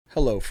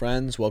Hello,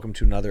 friends. Welcome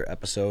to another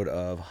episode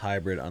of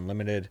Hybrid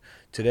Unlimited.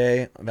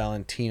 Today,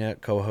 Valentina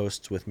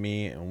co-hosts with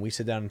me, and we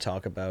sit down and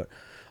talk about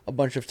a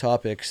bunch of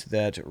topics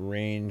that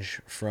range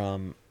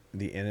from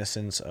the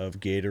innocence of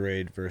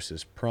Gatorade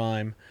versus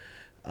Prime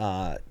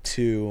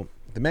to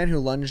the man who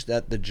lunged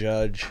at the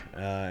judge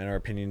and our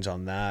opinions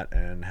on that,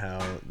 and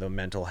how the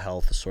mental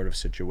health sort of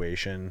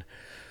situation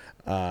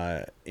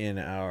in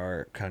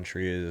our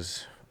country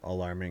is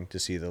alarming to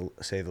say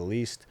the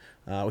least.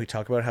 We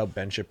talk about how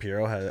Ben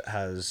Shapiro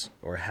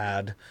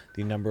had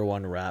the number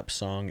one rap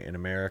song in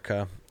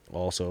America.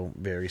 Also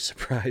very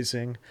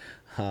surprising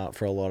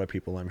for a lot of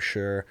people, I'm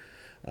sure.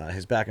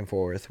 His back and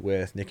forth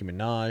with Nicki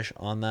Minaj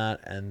on that,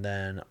 and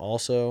then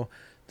also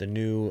the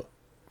new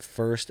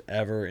first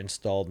ever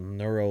installed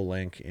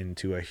Neuralink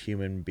into a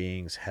human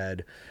being's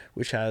head,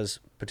 which has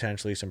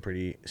potentially some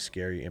pretty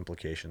scary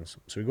implications.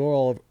 So we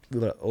go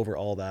over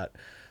all that.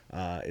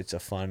 It's a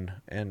fun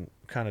and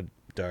kind of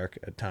dark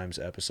at times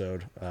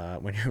episode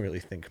when you really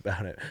think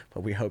about it,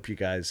 but we hope you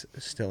guys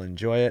still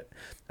enjoy it.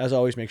 As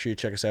always, make sure you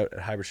check us out at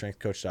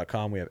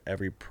hybridstrengthcoach.com. We have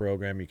every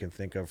program you can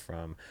think of,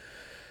 from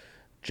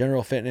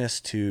general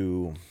fitness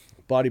to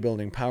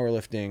bodybuilding,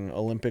 powerlifting,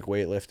 Olympic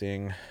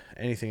weightlifting,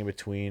 anything in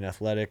between,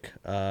 athletic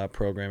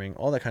programming,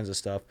 all that kinds of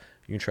stuff.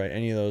 You can try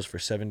any of those for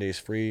 7 days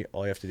free.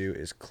 All you have to do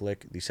is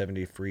click the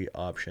 7-day free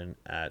option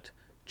at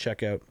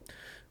checkout.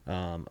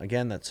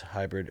 Again, that's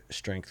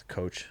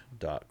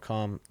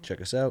hybridstrengthcoach.com.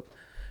 Check us out.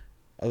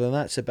 Other than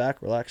that, sit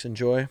back, relax,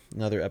 enjoy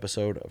another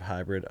episode of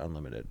Hybrid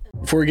Unlimited.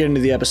 Before we get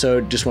into the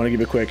episode, just want to give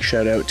a quick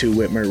shout out to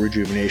Whitmer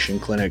Rejuvenation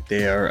Clinic.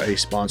 They are a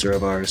sponsor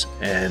of ours,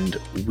 and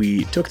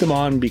we took them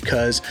on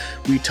because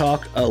we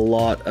talk a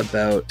lot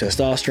about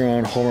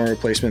testosterone, hormone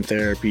replacement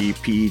therapy,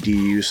 PED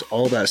use,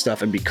 all that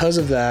stuff. And because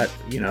of that,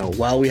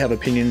 while we have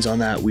opinions on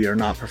that, we are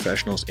not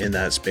professionals in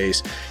that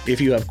space.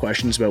 If you have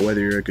questions about whether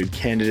you're a good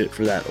candidate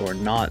for that or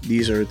not,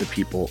 these are the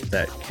people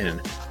that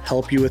can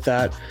help you with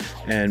that.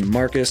 And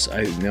Marcus,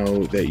 I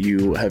know that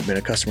you have been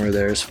a customer of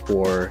theirs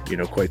for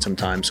quite some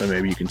time, so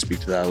maybe you can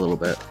speak to that a little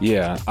bit.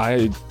 Yeah,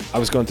 I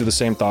was going through the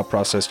same thought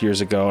process years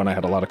ago, and I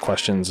had a lot of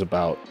questions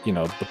about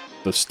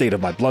the state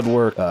of my blood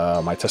work,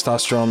 my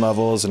testosterone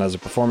levels, and as a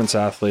performance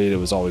athlete, it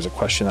was always a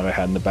question that I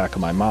had in the back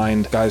of my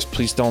mind. Guys,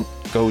 please don't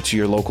go to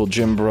your local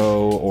gym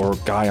bro or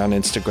guy on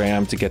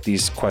Instagram to get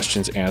these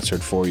questions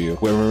answered for you.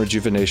 Whitmer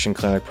Rejuvenation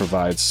Clinic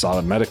provides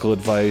solid medical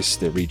advice.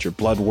 They read your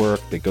blood work,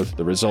 they go through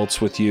the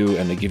results with you,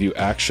 and they give you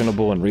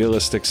actionable and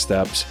realistic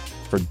steps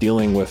for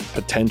dealing with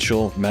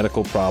potential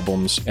medical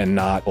problems and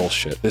not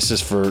bullshit. This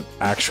is for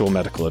actual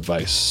medical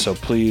advice. So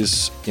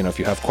please, if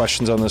you have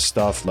questions on this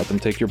stuff, let them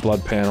take your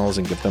blood panels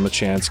and give them a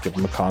chance, give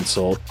them a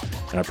consult.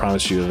 And I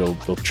promise you,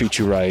 they'll treat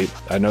you right.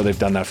 I know they've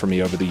done that for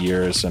me over the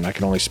years, and I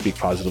can only speak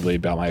positively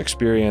about my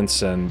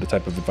experience and the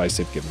type of advice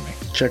they've given me.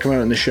 Check them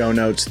out in the show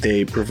notes.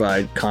 They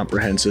provide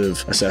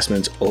comprehensive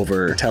assessments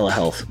over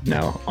telehealth.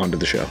 Now, onto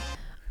the show.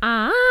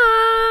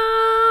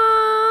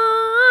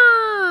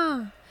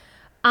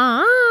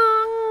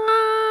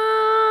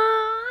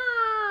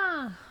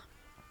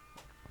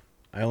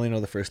 I only know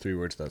the first 3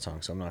 words of that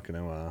song, so I'm not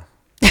gonna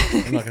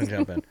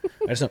jump in.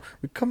 I just know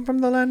we come from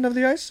the land of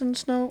the ice and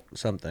snow.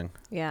 Something.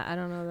 Yeah, I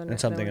don't know the name. And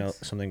something else.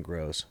 Something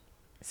grows.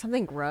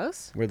 Something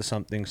gross? Where the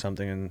something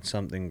and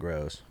something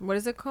grows. What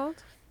is it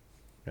called?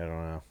 I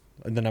don't know.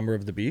 The Number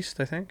of the Beast,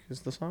 I think,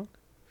 is the song.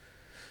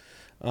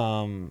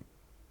 I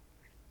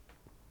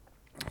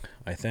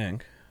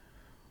think.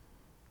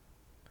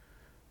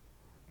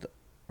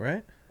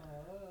 Right?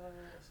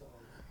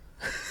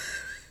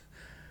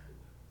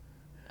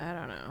 I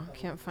don't know.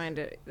 Can't find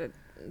it.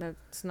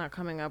 That's not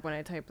coming up when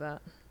I type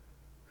that.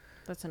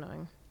 That's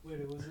annoying. Wait,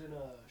 it was in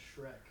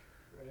Shrek,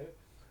 right?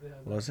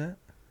 Was it?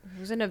 It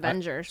was in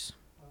Avengers.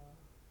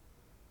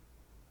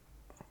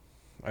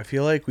 I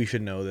feel like we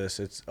should know this.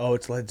 It's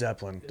Led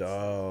Zeppelin.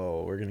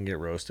 Oh, we're gonna get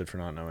roasted for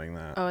not knowing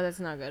that. Oh, that's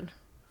not good.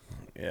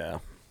 Yeah.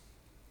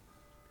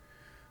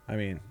 I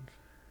mean,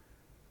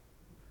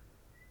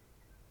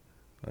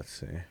 let's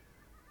see.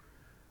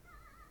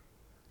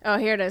 Oh,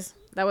 here it is.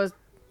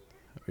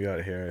 We got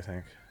it here, I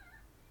think.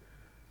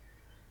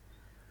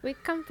 We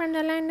come from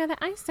the land of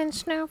the ice and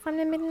snow, from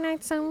the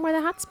midnight sun where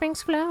the hot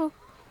springs flow.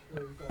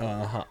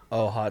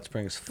 Hot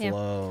Springs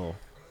Flow.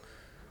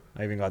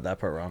 Yeah. I even got that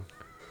part wrong.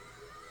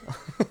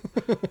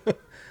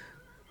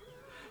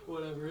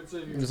 Whatever, it's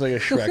like a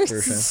Shrek version.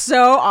 It's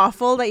so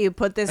awful that you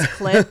put this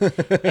clip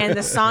and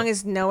the song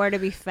is nowhere to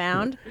be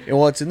found.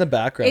 Well, it's in the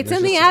background. It's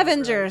in the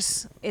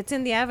Avengers. It's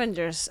in the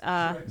Avengers.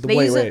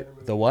 Wait.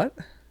 The what?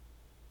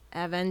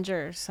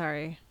 Avengers,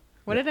 sorry.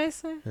 What did I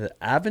say? The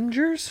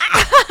Avengers?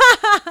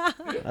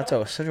 That's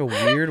such a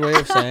weird way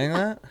of saying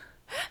that.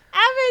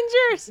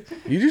 Avengers.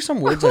 You do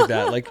some words like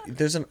that. Like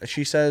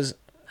she says,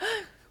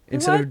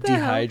 instead What of the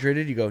hell?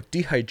 dehydrated, you go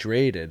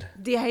dehydrated.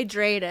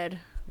 Dehydrated.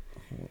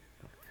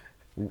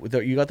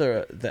 You got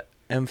the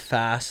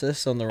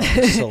emphasis on the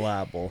wrong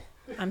syllable.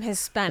 I'm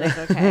Hispanic,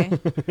 okay?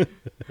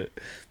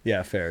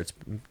 Yeah, fair. It's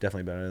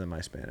definitely better than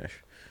my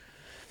Spanish.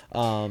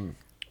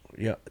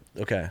 Yeah.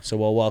 Okay. So,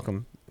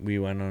 welcome. We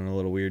went on a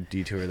little weird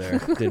detour there.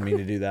 Didn't mean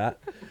to do that.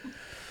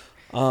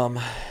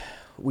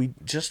 We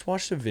just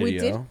watched a video. We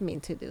did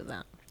mean to do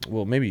that.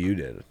 Well, maybe you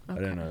did. I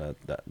Okay. didn't know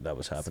that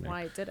was That's happening.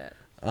 why I did it.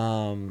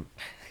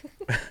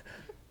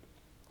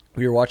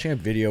 We were watching a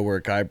video where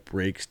a guy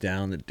breaks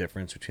down the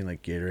difference between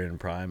like Gatorade and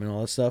Prime and all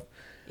that stuff.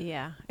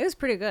 Yeah, it was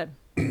pretty good.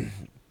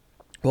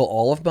 Well,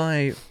 all of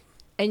my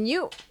And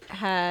you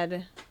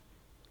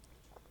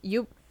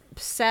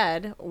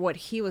said what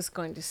he was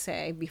going to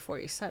say before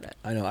you said it.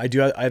 I know I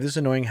have this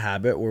annoying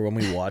habit where when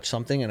we watch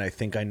something and I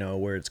think I know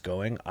where it's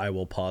going, I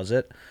will pause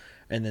it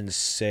and then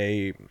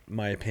say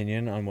my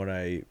opinion on what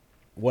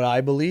I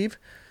believe.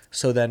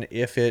 So then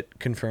if it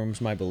confirms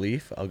my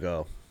belief, I'll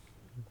go,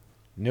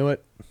 knew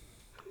it.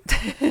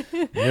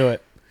 Knew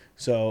it.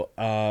 So,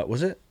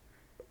 was it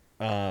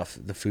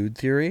the food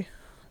theory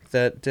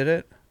that did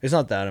it? It's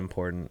not that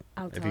important.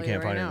 I'll if tell you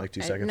can't right find it now. in like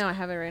 2 seconds. No, I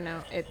have it right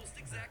now.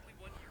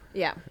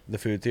 Yeah. The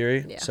food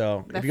theory. Yeah.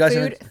 So The if you guys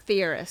food haven't,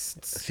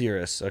 theorists.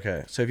 theorists.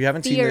 Okay. So if you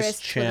haven't seen this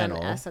Theorists with an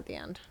channel, S at the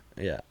end.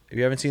 yeah. If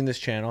you haven't seen this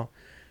channel,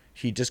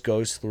 he just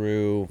goes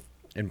through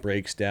and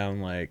breaks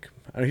down like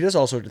he does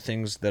all sorts of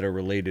things that are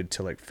related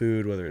to like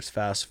food, whether it's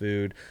fast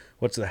food,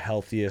 what's the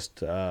healthiest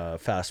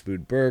fast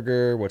food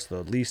burger, what's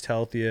the least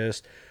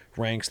healthiest,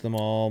 ranks them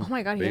all. Oh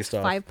my god, he has based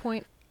off.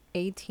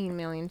 5.18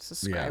 million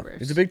subscribers.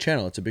 Yeah, it's a big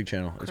channel. It's been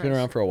Christ.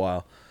 around for a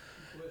while.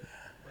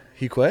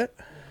 He quit?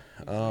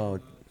 Oh,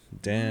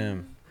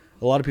 damn.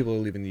 A lot of people are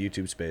leaving the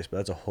YouTube space, but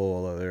that's a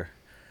whole other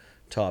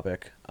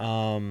topic.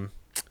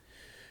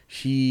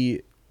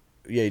 He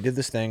did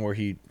this thing where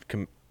he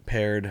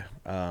compared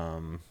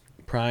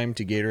Prime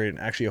to Gatorade and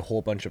actually a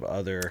whole bunch of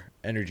other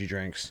energy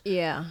drinks.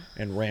 Yeah.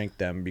 And ranked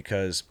them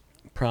because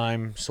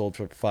Prime sold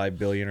for $5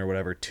 billion or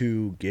whatever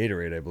to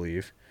Gatorade, I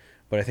believe.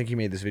 But I think he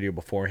made this video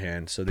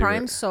beforehand, so they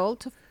Prime were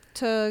sold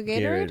to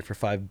Gatorade? for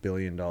 $5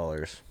 billion.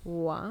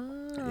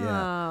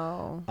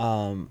 Wow.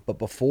 But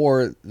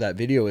before that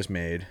video was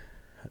made,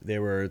 they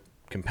were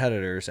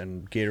competitors,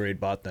 and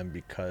Gatorade bought them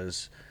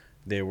because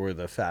they were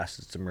the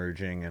fastest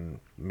emerging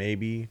and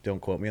maybe, don't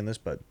quote me on this,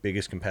 but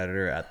biggest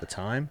competitor at the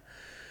time.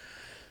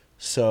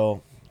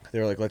 So they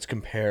were like, let's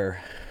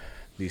compare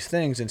these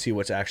things and see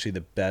what's actually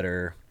the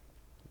better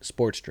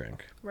sports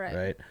drink.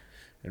 Right.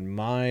 And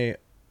my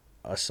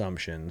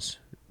assumptions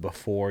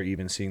before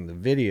even seeing the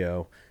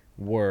video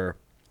were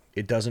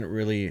it doesn't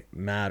really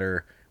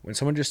matter when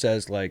someone just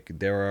says like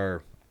there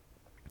are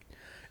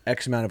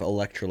X amount of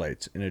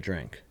electrolytes in a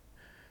drink.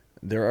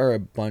 There are a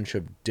bunch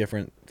of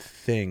different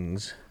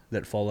things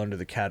that fall under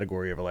the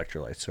category of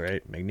electrolytes,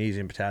 right?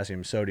 Magnesium,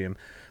 potassium, sodium,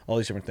 all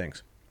these different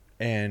things.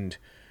 And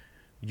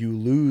you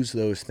lose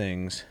those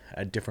things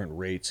at different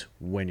rates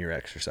when you're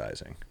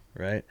exercising,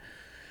 right?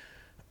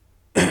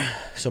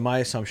 So my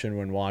assumption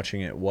when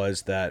watching it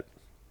was that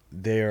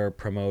they are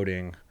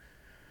promoting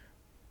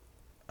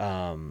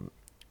that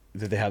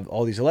they have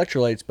all these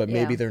electrolytes, but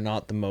maybe they're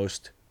not the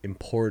most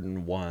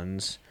important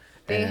ones.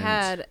 They and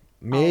had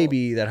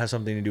maybe that has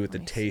something to do with the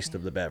taste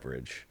of the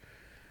beverage.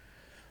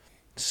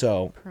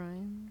 So,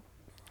 Prime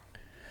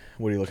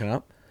what are you looking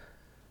up?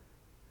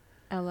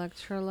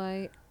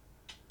 electrolyte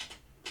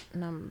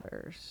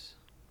numbers.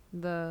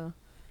 You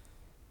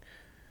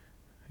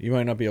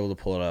might not be able to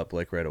pull it up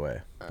like right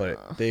away,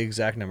 but the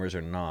exact numbers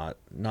are not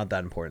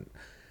that important.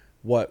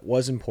 What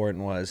was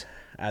important was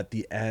at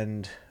the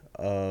end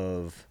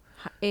of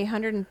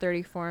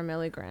 834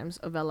 milligrams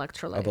of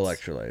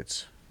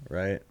electrolytes.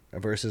 Right?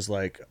 Versus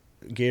like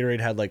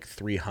Gatorade had like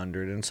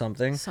 300 and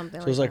something. So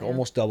it was like that,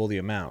 almost double the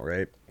amount,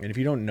 right? And if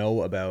you don't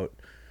know about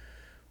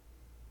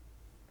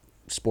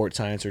sports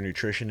science or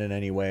nutrition in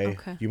any way,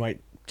 you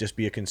might just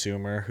be a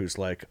consumer who's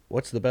like,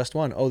 what's the best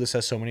one? Oh, this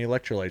has so many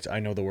electrolytes. I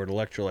know the word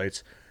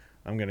electrolytes.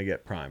 I'm going to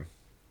get Prime,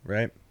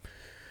 right?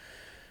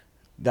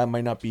 That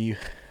might not be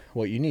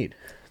what you need.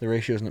 The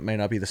ratios may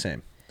not be the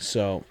same.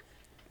 So,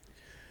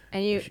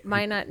 and you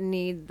might not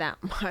need that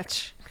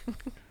much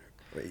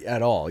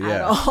at all,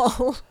 at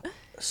all.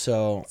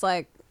 So it's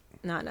like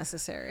not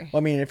necessary. I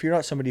mean, if you're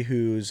not somebody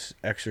who's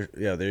extra,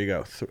 yeah, there you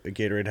go.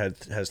 Gatorade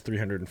has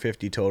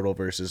 350 total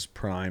versus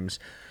Prime's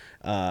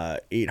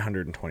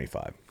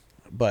 825.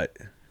 But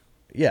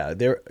yeah,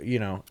 there,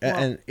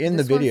 and in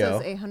the video,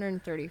 one says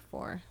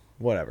 834.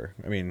 Whatever.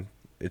 I mean,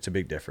 it's a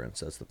big difference.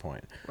 That's the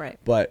point. Right.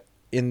 But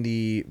in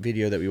the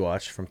video that we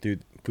watched from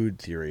Food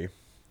Theory,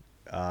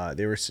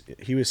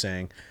 he was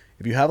saying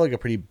if you have like a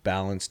pretty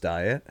balanced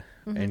diet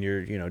and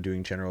you're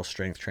doing general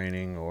strength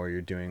training or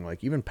you're doing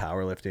like even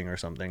powerlifting or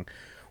something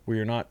where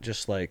you're not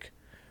just like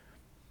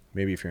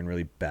maybe if you're in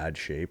really bad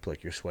shape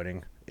like you're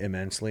sweating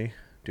immensely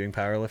doing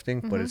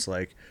powerlifting, but it's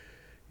like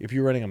if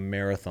you're running a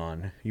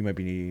marathon, you might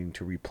be needing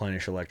to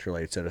replenish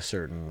electrolytes at a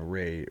certain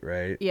rate,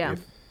 right? Yeah.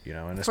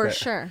 And for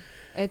sure.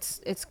 It's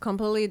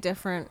completely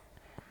different.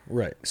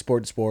 Right.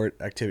 Sport,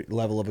 activity,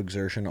 level of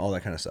exertion, all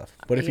that kind of stuff.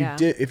 But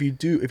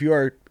if you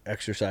are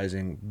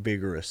exercising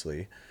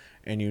vigorously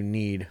and you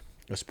need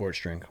a sports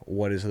drink,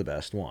 what is the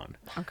best one?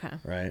 Okay.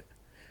 Right?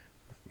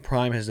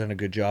 Prime has done a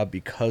good job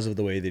because of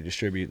the way they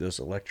distribute those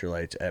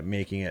electrolytes at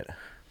making it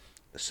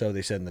so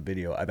they said in the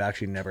video.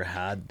 I've never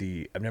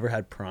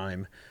had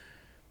Prime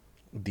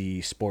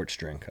the sports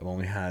drink. I've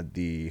only had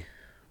the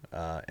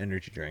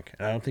energy drink,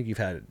 and I don't think you've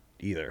had it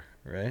either,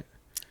 right?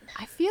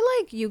 I feel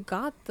like you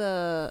got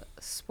the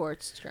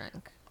sports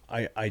drink.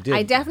 I did.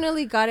 I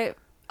definitely got it.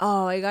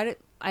 Oh, I got it.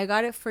 I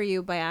got it for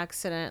you by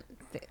accident,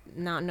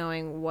 not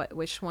knowing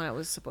which one I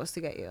was supposed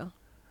to get you.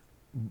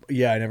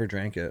 Yeah, I never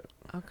drank it.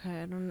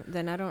 Okay, I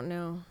don't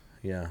know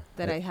Yeah.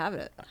 that I have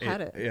it.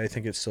 Had it. I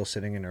think it's still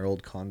sitting in our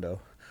old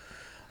condo.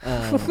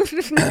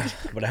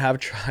 But I have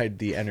tried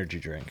the energy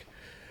drink.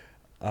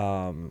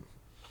 So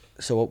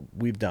what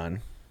we've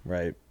done,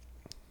 right?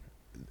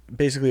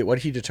 Basically, what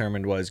he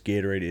determined was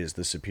Gatorade is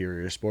the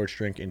superior sports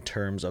drink in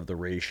terms of the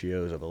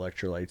ratios of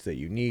electrolytes that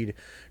you need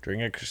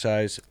during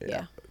exercise,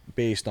 Yeah.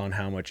 based on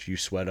how much you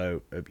sweat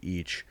out of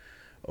each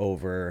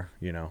over,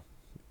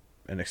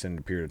 an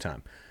extended period of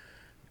time.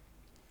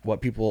 What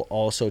people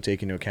also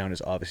take into account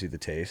is obviously the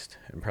taste,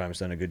 and Prime's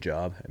done a good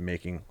job at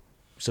making,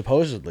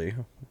 supposedly,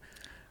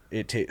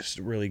 it tastes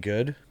really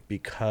good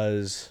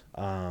because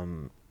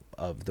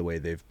of the way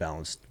they've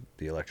balanced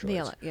the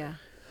electrolytes. Yeah.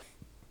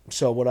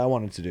 So what I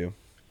wanted to do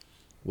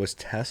was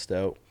test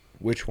out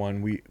which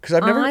one because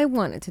I've never. I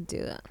wanted to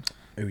do that.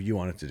 Oh, you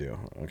wanted to do,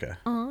 okay.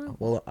 Oh.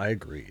 Well, I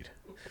agreed.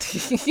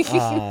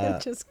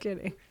 Just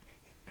kidding.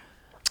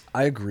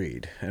 I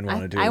agreed and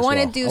want to do. I want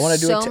to do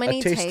so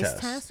many taste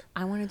tests.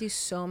 I want to do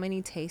so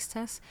many taste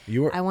tests.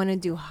 I want to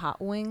do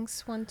hot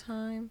wings one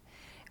time.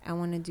 I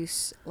want to do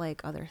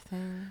like other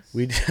things.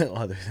 We did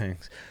other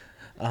things.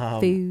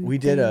 Food we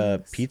did a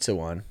things. pizza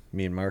one.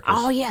 Me and Marcus.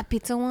 Oh yeah,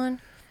 pizza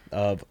one.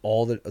 Of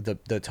all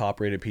the top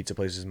rated pizza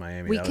places in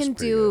Miami. We that can was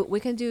pretty good. we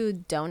can do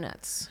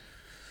donuts.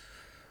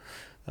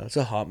 That's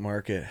a hot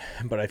market,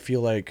 but I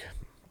feel like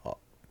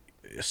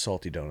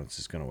Salty Donuts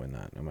is gonna win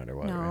that no matter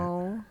what. No,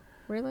 right?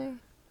 Really?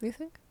 Do you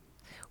think?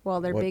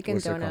 Well, their bacon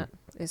donut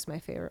is my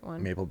favorite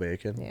one. Maple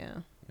bacon.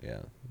 Yeah.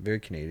 Very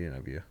Canadian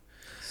of you.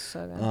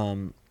 So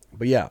good.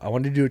 But yeah, I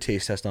wanted to do a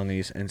taste test on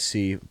these and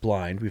see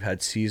blind. We've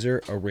had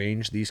Caesar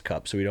arrange these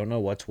cups, so we don't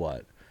know what's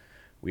what.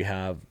 We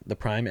have the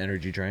Prime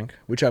energy drink,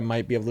 which I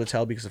might be able to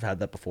tell because I've had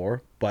that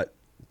before, but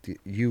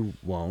you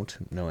won't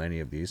know any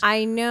of these.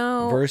 I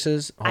know.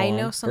 Versus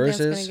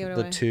Versus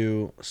the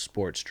two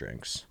sports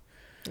drinks.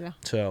 Yeah.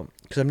 So,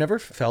 because I've never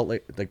felt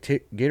like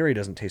Gatorade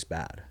doesn't taste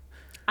bad.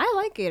 I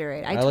like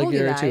Gatorade. I like told you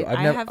Gatorade that. too.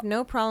 I have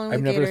no problem with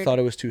I've Gatorade. never thought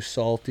it was too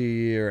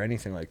salty or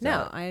anything like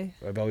that. No,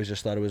 I've always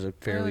just thought it was a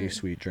fairly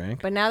sweet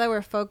drink. But now that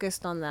we're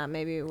focused on that,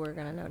 maybe we're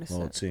gonna notice it.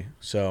 Well, let's see.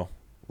 So,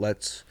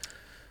 let's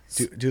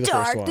do the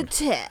first one. Start the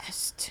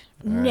test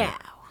now.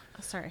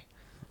 Oh, sorry.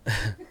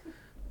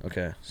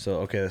 Okay.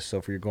 So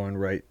if you're going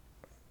right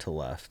to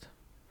left,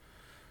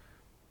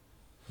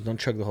 don't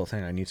chug the whole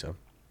thing. I need some.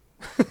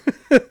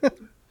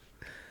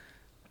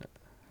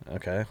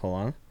 Okay, hold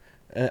on.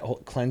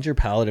 Cleanse your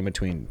palate in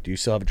between. Do you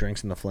still have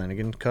drinks in the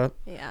Flanagan cup?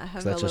 Yeah, I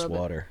have. That's just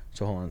water.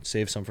 So hold on.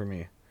 Save some for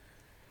me.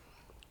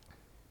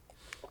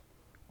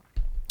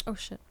 Oh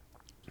shit.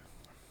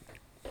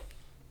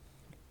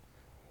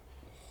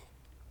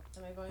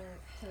 Am I going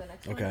to the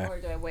next one, or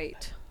do I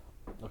wait?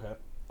 Okay.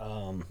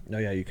 No,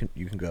 yeah, you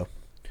can go.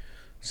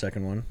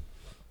 Second one.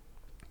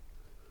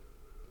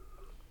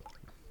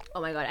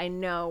 Oh my god, I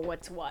know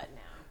what's what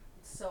now.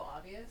 It's so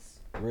obvious.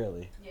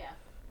 Really? Yeah.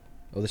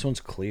 Oh, this one's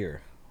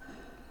clear.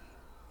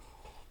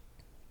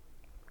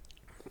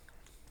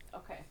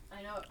 Okay,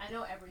 I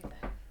know everything.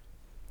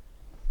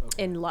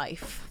 Okay. In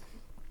life.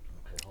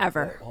 Okay,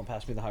 Ever. Hold on,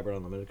 pass me the hybrid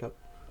unlimited cup.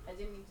 I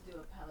didn't need to do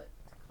a palate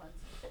cleanse.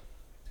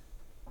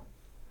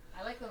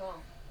 I like them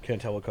all.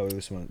 Can't tell what color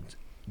this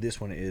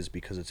one is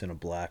because it's in a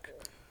black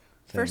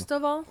thing. First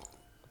of all.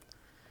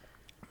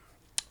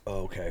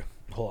 Okay,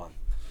 hold on.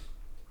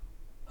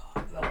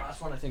 The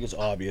last one I think is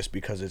obvious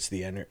because it's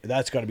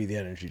that's got to be the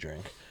energy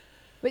drink.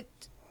 But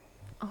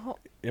do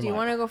you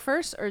want to go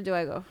first or do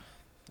I go?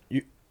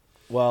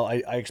 Well,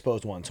 I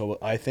exposed one, so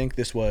I think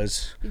this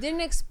was. You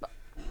didn't expose.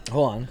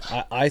 Hold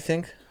on, I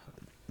think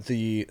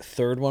the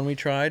third one we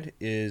tried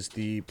is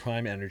the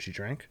Prime energy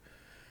drink.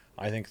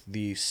 I think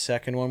the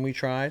second one we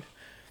tried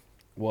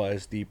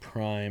was the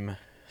Prime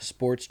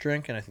sports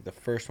drink, and I think the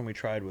first one we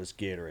tried was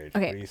Gatorade.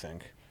 Okay. What do you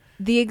think?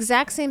 The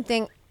exact same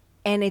thing,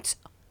 and it's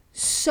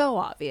so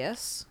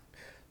obvious.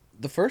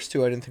 The first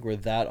two I didn't think were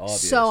that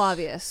obvious. So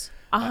obvious.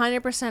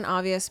 100%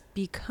 obvious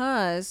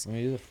because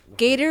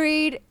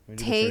Gatorade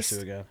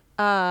tastes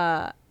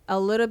a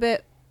little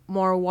bit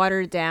more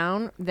watered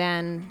down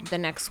than the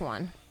next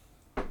one.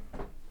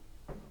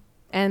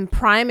 And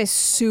Prime is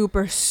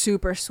super,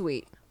 super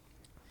sweet.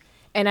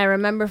 And I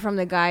remember from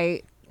the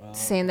guy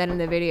saying that in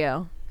the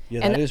video.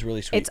 Yeah, that is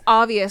really sweet. It's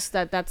obvious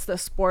that that's the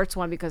sports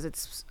one because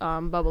it's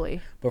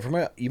bubbly.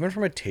 But even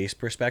from a taste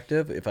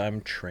perspective, if I'm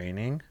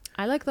training,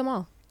 I like them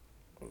all.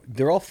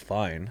 They're all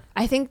fine.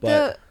 I think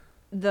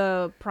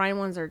the Prime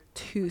ones are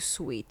too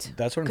sweet.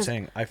 That's what I'm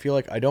saying. I feel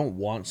like I don't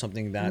want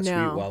something that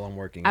sweet while I'm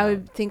working out. I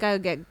would think I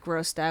would get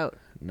grossed out.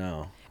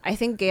 No. I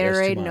think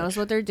Gatorade knows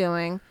what they're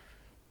doing,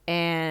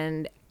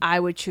 and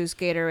I would choose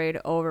Gatorade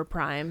over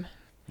Prime.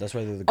 That's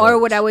why they're the Or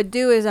goats. what I would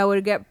do is I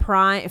would get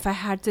Prime. If I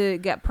had to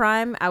get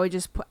Prime, I would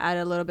just add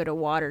a little bit of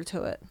water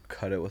to it.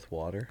 Cut it with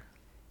water.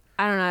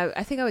 I don't know.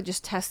 I think I would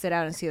just test it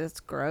out and see if it's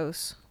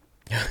gross.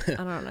 I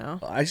don't know.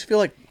 I just feel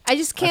like I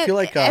just can't. I feel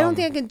like I don't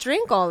think I can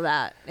drink all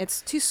that.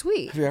 It's too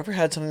sweet. have you ever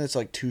had something that's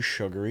like too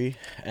sugary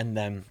and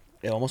then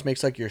it almost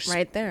makes like your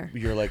Right there.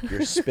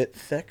 your spit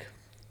thick?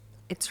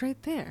 It's right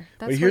there.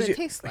 But That's what it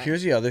tastes like.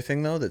 Here's the other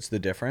thing though that's the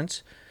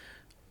difference.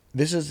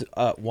 This is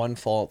one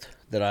fault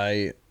that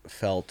I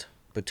felt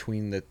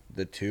between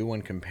the two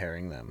when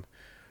comparing them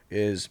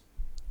is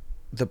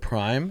the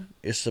Prime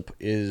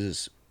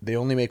is they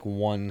only make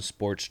one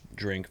sports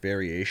drink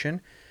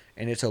variation,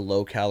 and it's a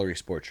low calorie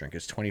sports drink.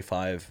 It's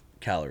 25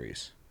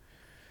 calories.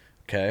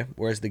 Okay?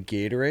 Whereas the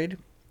Gatorade,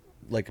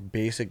 like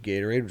basic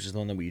Gatorade, which is the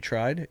one that we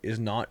tried, is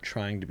not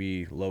trying to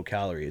be low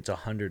calorie. It's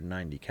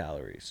 190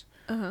 calories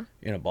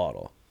in a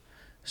bottle.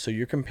 So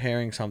you're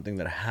comparing something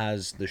that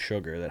has the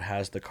sugar, that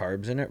has the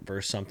carbs in it,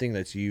 versus something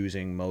that's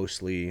using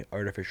mostly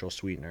artificial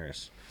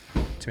sweeteners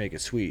to make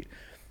it sweet.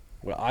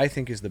 What I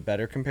think is the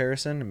better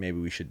comparison, and maybe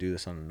we should do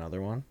this on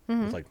another one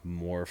with like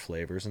more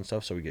flavors and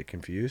stuff so we get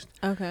confused.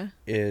 Okay.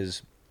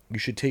 Is you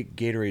should take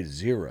Gatorade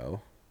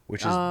Zero,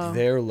 which is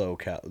their low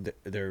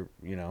their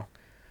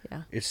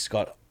Yeah. it's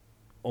got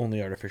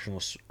only artificial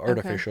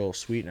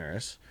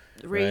sweeteners.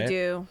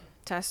 Redo. Right?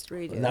 Test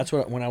redo. And that's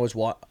what when I was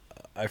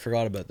I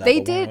forgot about that. They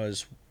but did. When I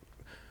was,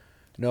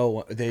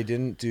 no, they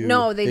didn't do.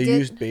 No, they did.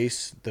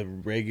 used the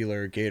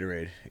regular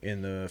Gatorade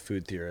in the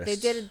Food Theorists.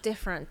 They did a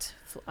different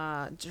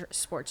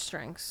sports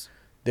drinks.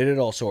 They did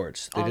all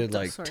sorts. They All did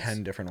like sorts.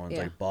 10 different ones,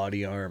 Yeah. like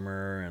Body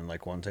Armor and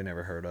like ones I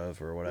never heard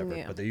of or whatever.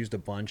 Yeah. But they used a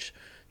bunch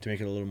to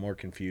make it a little more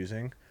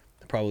confusing.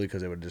 Probably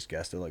because they would have just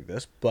guessed it like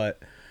this.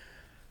 But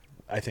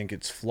I think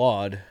it's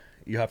flawed.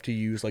 You have to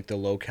use like the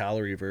low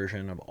calorie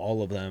version of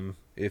all of them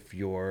if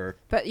you're.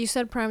 But you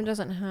said Prime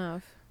doesn't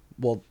have.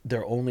 Well,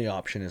 their only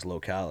option is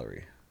low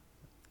calorie,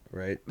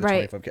 right?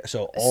 Right. 25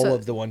 so all So-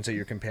 of the ones that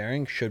you're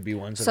comparing should be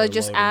ones that So are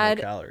just low and add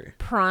low calorie.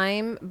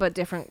 Prime, but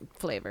different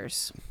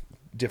flavors.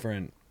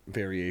 Different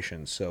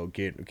variations. So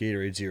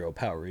Gatorade Zero,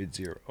 Powerade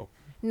Zero.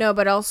 No,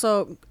 but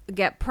also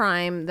get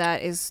Prime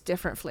that is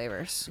different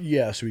flavors.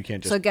 Yeah, so we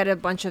can't just. So get a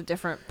bunch of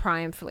different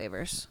Prime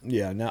flavors.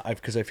 Yeah, now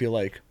because I feel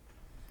like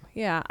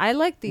Yeah, I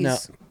like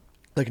these.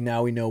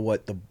 now we know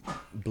what the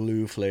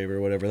blue flavor,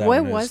 whatever that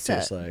What one was is,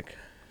 tastes it? like.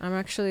 I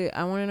want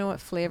to know what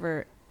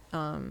flavor,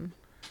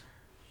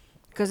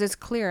 because it's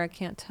clear. I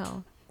can't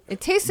tell. It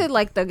tasted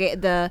like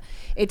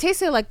it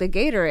tasted like the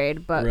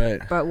Gatorade, but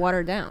Right. but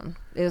watered down.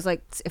 It was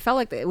like it felt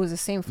like it was the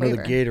same No,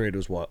 flavor. the Gatorade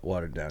was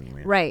watered down. You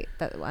mean? Right.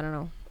 That I don't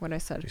know what I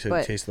said. You said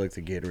but, it tasted like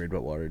the Gatorade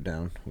but watered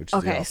down, which is the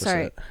okay,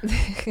 opposite.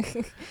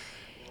 sorry.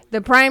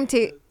 The Prime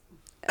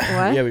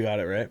what? Yeah, we got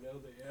it right.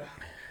 Nailed it, yeah.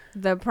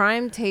 The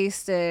Prime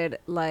tasted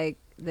like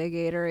the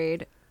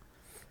Gatorade,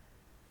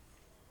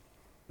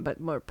 but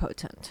more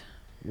potent,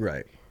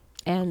 Right.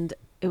 and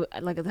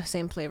like the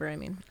same flavor. I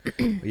mean,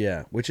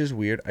 Yeah, which is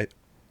weird.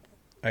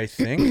 I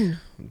think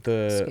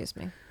excuse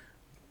me.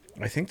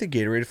 I think the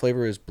Gatorade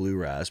flavor is blue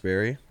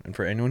raspberry, and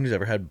for anyone who's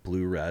ever had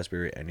blue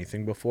raspberry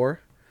anything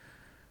before,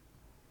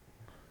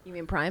 You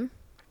mean Prime?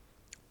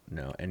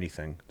 no,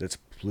 anything that's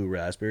blue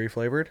raspberry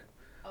flavored,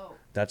 Oh.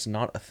 that's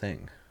not a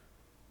thing.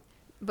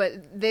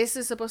 But this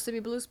is supposed to be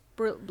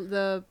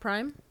the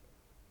Prime?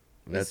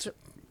 That's Is-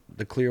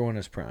 the clear one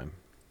is Prime.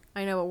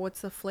 I know, but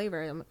what's the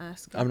flavor? I'm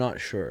asking. I'm not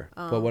sure,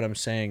 but what I'm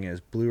saying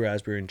is blue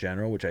raspberry in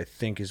general, which I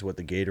think is what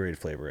the Gatorade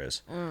flavor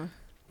is.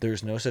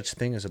 There's no such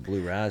thing as a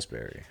blue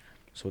raspberry.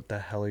 So what the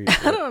hell are you?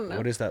 I don't know.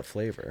 What is that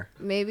flavor?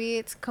 Maybe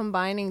it's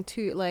combining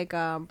two, like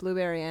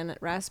blueberry and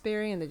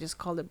raspberry, and they just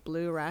called it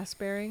blue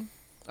raspberry.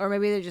 Or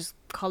maybe they just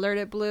colored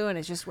it blue and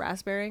it's just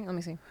raspberry. Let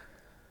me see.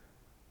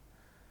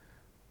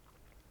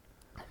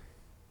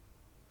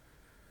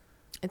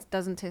 It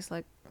doesn't taste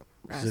like Does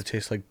raspberry. it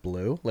taste like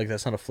blue? Like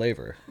that's not a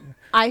flavor.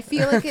 I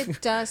feel like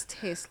it does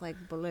taste like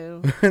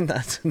blue.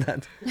 that's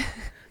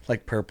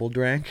like purple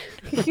drank.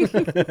 Yeah,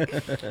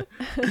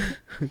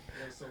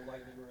 so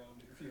lightning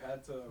round. If you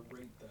had to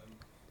rate them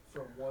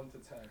from 1 to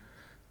 10,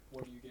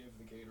 what do you give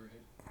the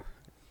Gatorade?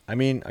 I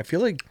mean, I feel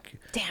like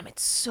Damn,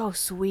 it's so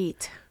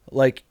sweet.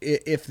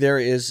 if there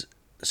is,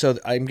 so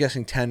I'm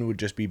guessing 10 would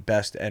just be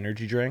best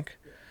energy drink.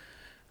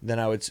 Then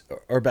I would,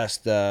 or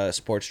best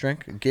sports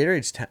drink.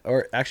 Gatorade's 10,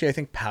 or actually I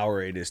think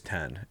Powerade is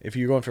 10. If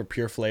you're going for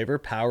pure flavor,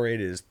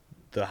 Powerade is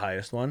the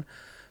highest one.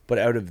 But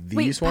out of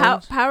these Wait,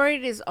 ones,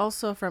 Powerade is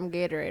also from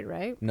Gatorade,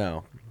 right?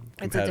 no,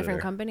 It's a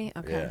different competitor. company?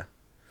 Okay. Yeah.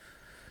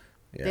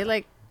 Yeah. They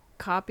like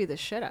copy the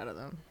shit out of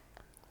them.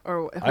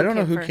 Or I don't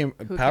know who fir- came.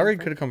 who Powerade first?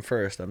 could have come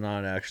first. I'm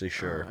not actually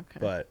sure, okay.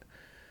 but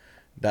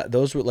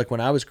those were like when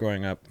I was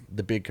growing up.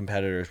 The big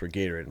competitors were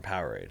Gatorade and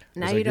Powerade. It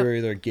Now was you like don't- were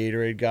either a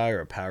Gatorade guy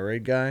or a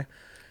Powerade guy,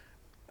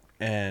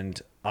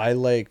 and I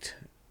liked.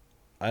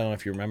 I don't know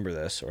if you remember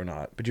this or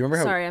not, but do you remember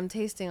how? Sorry, I'm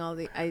tasting all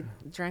the. I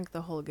drank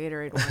the whole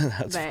Gatorade one,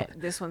 That's but fine.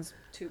 this one's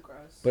too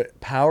gross. But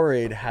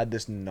Powerade had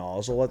this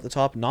nozzle at the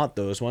top, not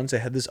those ones. They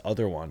had this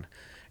other one,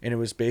 and it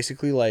was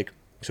basically like,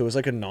 so it was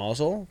like a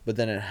nozzle, but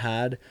then it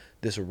had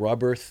this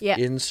rubber Yeah.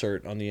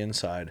 insert on the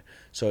inside.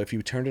 So if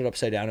you turned it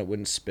upside down, it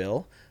wouldn't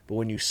spill. But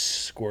when you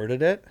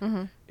squirted it,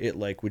 it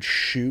like would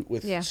shoot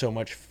with Yeah. so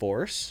much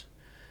force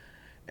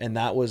And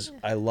that was,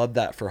 I love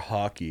that for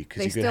hockey because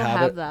They you could still have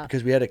have it that.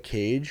 because we had a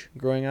cage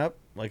growing up,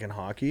 like in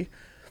hockey.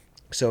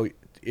 So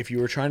if you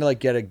were trying to like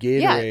get a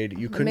Gatorade,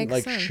 you that couldn't makes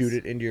like sense. shoot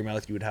it into your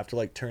mouth. You would have to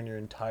like turn your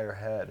entire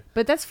head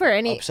But that's for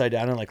any. upside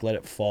down and like let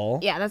it fall.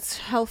 Yeah, that's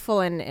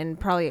helpful in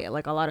probably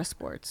like a lot of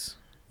sports.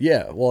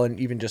 Yeah, well, and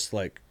even just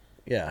like,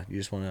 yeah, you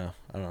just want to,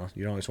 I don't know,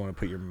 you don't always want to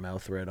put your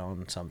mouth right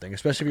on something,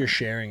 especially if you're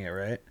sharing it,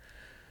 right?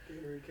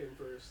 Gatorade came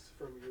first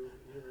from you.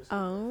 University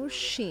of Oh Florida.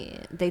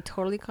 shit! They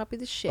totally copied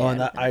the shit. Oh, out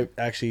and of that, I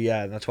actually,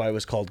 yeah, that's why it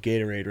was called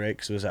Gatorade, right?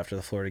 Because it was after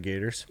the Florida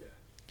Gators.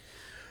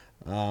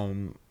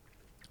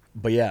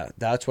 But yeah,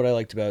 that's what I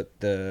liked about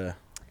the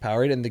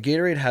Powerade. And the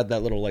Gatorade had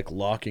that little like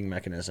locking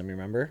mechanism, you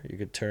remember? You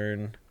could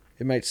turn,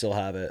 it might still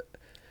have it.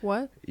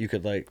 What? You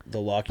could like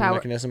the locking Power-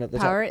 mechanism at the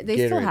Power- top. they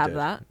still Gatorade have did.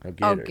 that. No,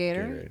 Oh, Gatorade.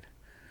 Gatorade?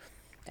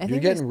 I You're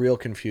think getting real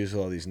confused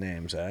with all these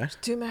names, eh?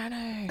 too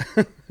many.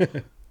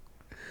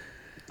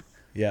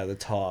 Yeah, the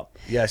top.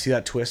 Yeah, see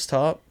that twist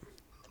top?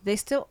 They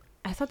still.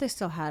 I thought they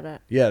still had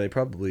it. Yeah, they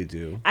probably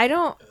do. I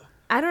don't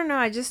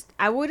know.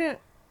 I wouldn't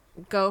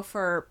go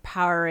for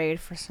Powerade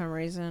for some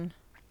reason.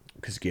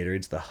 Because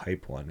Gatorade's the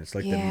hype one. It's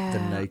like Yeah, the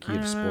Nike I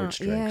of don't know. sports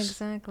drinks. Yeah,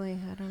 exactly.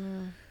 I don't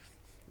know.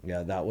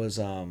 Yeah, that was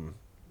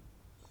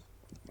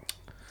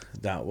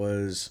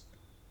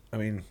I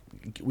mean,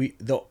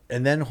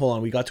 and then hold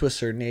on, we got to a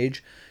certain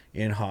age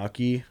in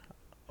hockey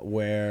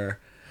where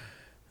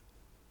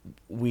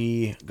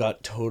we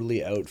got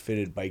totally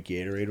outfitted by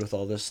Gatorade with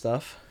all this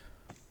stuff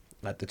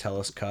at the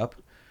TELUS Cup,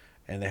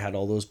 and they had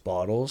all those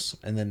bottles,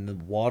 and then the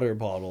water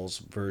bottles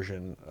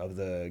version of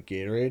the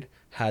Gatorade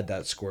had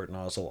that squirt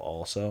nozzle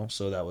also,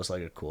 so that was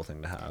like a cool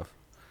thing to have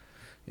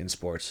in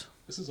sports.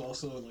 This is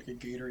also like a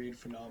Gatorade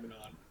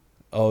phenomenon.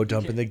 Oh,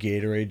 dumping the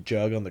Gatorade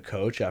jug on the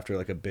coach after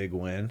like a big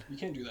win. You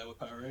can't do that with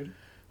Powerade.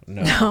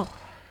 No.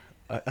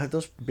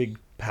 Those big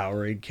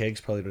Powerade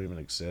kegs probably don't even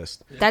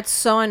exist. That's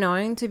so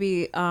annoying to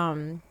be.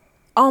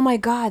 Oh my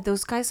god,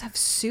 those guys have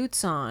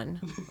suits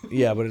on.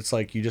 Yeah, but it's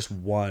like you just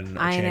won a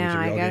I know, championship.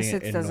 I You're all guess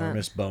getting it doesn't-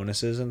 enormous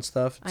bonuses and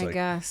stuff. It's I like,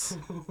 guess,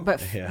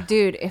 but Yeah.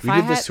 dude, if we I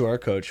did had, this to our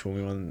coach when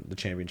we won the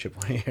championship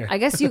one year. I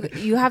guess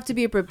you have to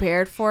be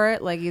prepared for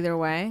it, like either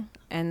way.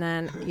 And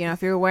then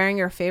if you're wearing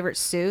your favorite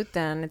suit,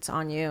 then it's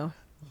on you.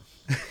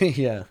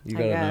 Yeah, you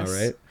I gotta know, guess.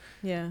 right?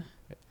 Yeah.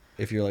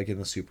 If you're like in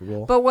the Super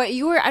Bowl. But what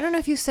you were, I don't know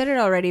if you said it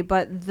already,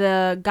 but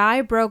the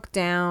guy broke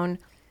down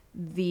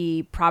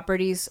the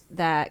properties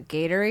that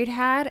Gatorade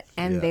had,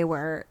 and Yeah. they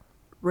were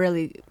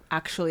really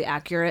actually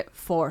accurate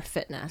for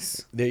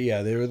fitness. They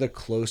were the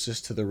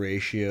closest to the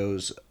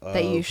ratios of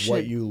That you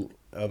should-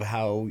 of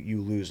how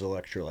you lose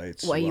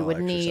electrolytes, What you while would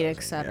need,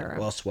 exercising, etc.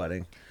 while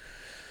sweating.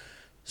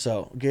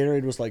 So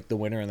Gatorade was like the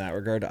winner in that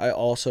regard. I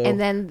also And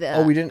then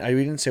the- we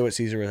didn't say what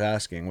Caesar was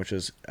asking, which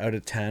is out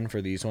of 10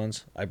 for these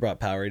ones. I brought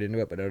Powerade into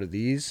it, but out of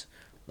these,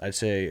 I'd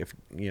say if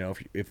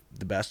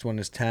the best one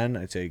is 10,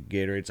 I'd say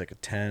Gatorade's like a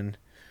 10.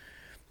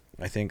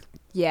 I think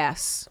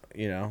Yes.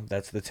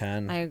 that's the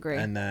 10. I agree.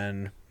 And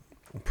then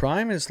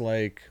Prime is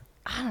like,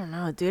 I don't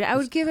know, dude. I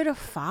would give it a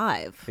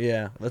 5.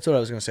 yeah, that's what I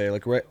was gonna say.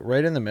 Like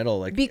right in the middle,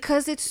 like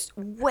Because it's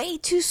way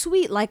too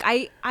sweet. Like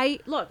I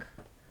look.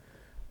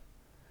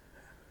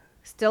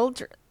 Still,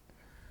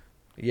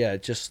 yeah,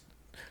 just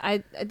I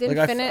didn't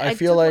like finish. I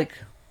feel took, like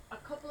a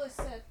couple of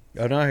sips.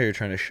 I know how you're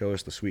trying to show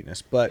us the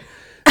sweetness, but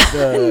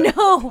the,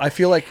 No, I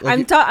feel like I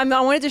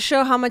wanted to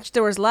show how much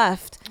there was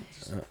left.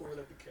 Just pour it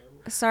at the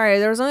camera. Sorry,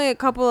 there was only a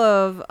couple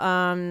of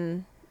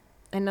and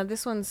now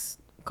this one's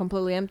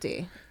completely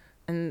empty,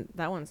 and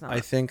that one's not. I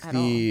think at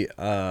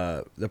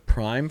all. the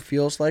Prime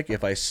feels like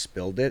if I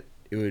spilled it,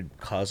 it would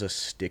cause a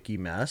sticky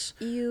mess.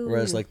 Ew.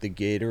 Whereas like the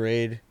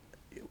Gatorade,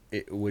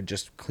 it would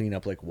just clean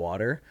up like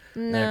water.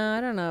 And No,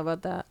 I don't know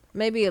about that.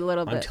 Maybe a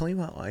little I'm bit. telling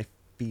you how I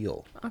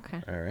feel.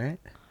 Okay. All right.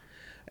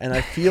 And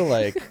I feel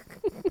like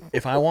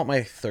if I want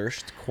my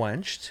thirst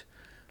quenched,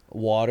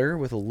 water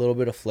with a little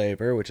bit of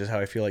flavor, which is how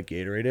I feel like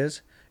Gatorade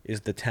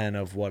is the 10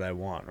 of what I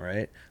want,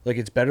 right? Like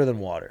it's better than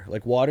water.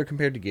 Like water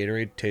compared to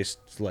Gatorade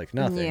tastes like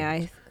nothing.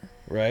 Yeah.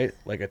 Right?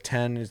 Like a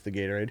 10 is the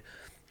Gatorade.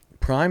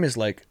 Prime is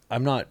like,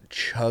 I'm not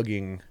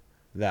chugging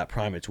that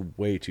Prime. It's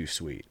way too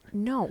sweet.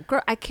 No,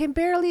 girl, I can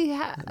barely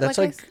have. That's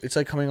it's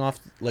like coming off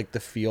like the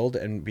field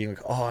and being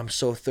like, oh, I'm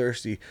so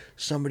thirsty.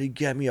 Somebody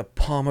get me a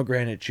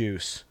pomegranate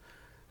juice.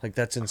 Like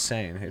that's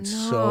insane. It's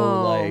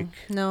so like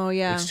no,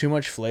 yeah. it's too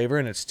much flavor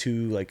and it's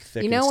too like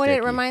thick. You know and what it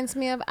sticky. reminds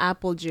me of?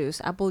 Apple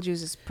juice. Apple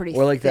juice is pretty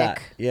Or like thick.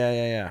 that.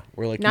 Yeah.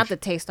 We're like Not the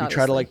taste, You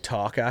try to obviously. like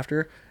talk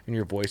after and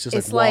your voice is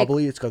It's like like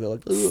wobbly. It's got that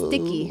like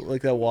sticky.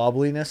 like that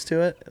wobbliness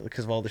to it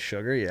because of all the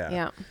sugar.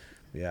 Yeah.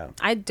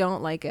 I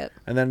don't like it.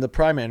 And then the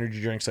Prime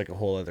energy drink's like a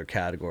whole other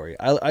category.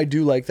 I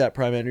do like that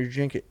Prime energy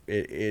drink. It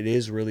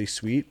is really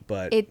sweet,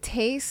 but It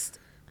tastes,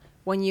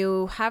 when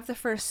you have the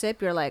first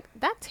sip, you're like,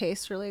 that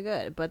tastes really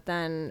good. But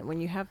then when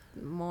you have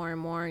more and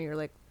more, you're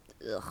like,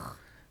 ugh.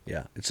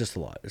 yeah, it's just a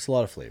lot. It's a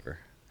lot of flavor.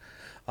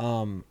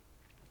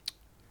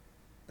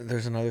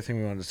 There's another thing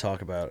we wanted to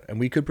talk about, and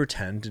we could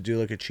pretend to do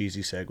like a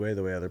cheesy segue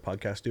the way other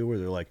podcasts do, where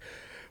they're like,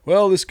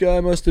 well, this guy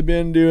must have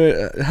been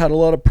had a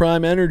lot of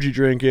prime energy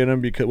drink in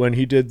him because when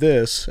he did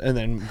this, and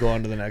then go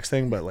on to the next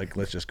thing. But like,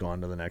 let's just go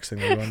on to the next thing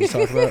that we want to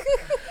talk about.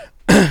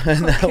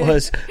 And that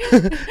was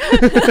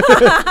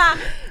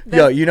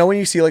yo, you know when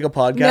you see like a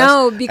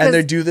podcast and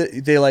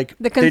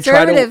the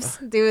conservatives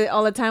do it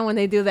all the time when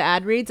they do the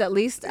ad reads, at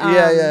least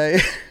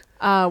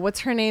what's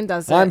her name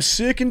does it. I'm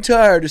sick and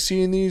tired of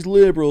seeing these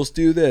liberals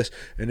do this,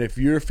 and if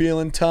you're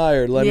feeling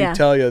tired, let me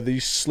tell you,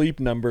 these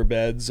sleep number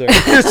beds are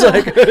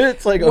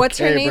it's like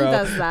what's okay, her name bro.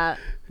 does that.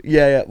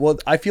 Yeah. Well,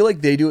 I feel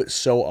like they do it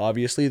so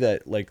obviously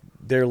that like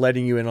they're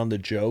letting you in on the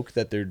joke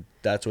that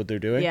that's what they're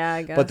doing. Yeah,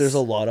 I guess. But there's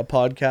a lot of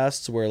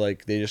podcasts where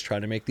like they just try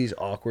to make these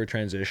awkward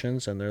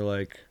transitions, and they're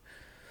like,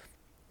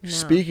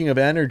 speaking of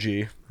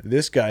energy,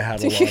 this guy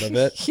had a lot of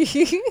it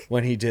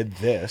when he did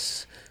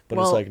this. But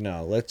it's like,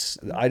 no,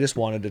 I just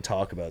wanted to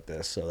talk about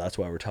this, so that's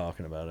why we're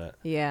talking about it.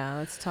 Yeah,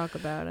 let's talk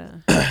about it.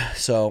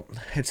 So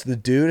it's the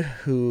dude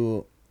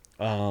who,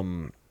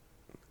 what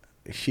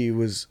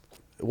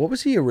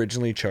was he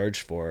originally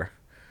charged for?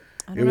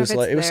 I don't know if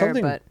it was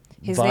something but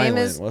his violent,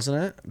 name is,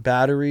 wasn't it?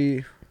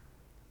 Battery.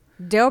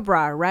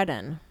 Deborah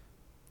Redden.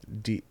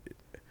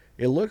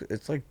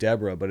 It's like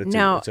Deborah, but it's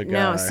a guy.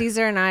 No,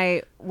 Caesar and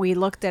I, we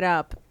looked it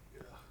up.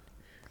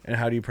 And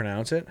how do you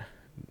pronounce it?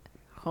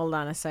 Hold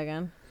on a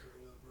second.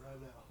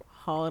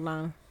 Hold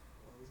on.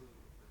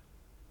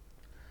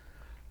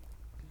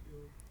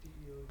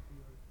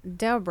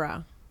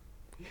 Deborah.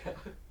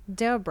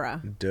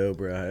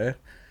 Dobra, eh?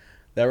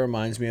 That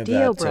reminds me of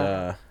that.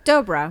 Dobra.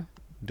 Dobra.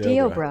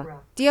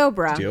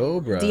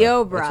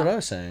 That's what I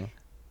was saying.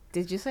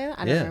 Did you say that?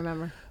 I don't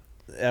remember.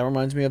 That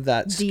reminds me of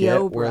that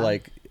skit where,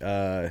 like,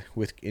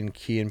 in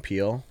Key and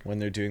Peele, when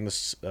they're doing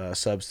this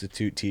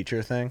substitute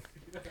teacher thing,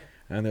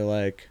 and they're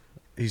like,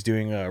 he's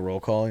doing a roll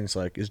call, and he's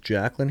like, "Is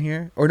Jacqueline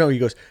here?" Or no, he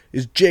goes,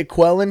 "Is Jake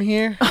Quellen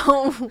here?"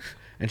 Oh.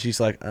 And she's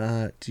like,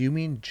 "Do you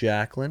mean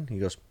Jacqueline?" He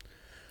goes,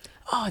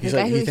 "Oh, he's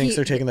like, he thinks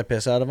they're taking the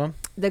piss out of him."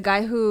 The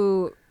guy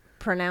who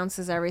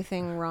pronounces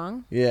everything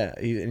wrong. Yeah,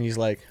 and he's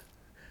like,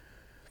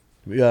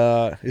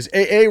 "Is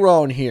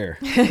Aaron here?"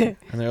 And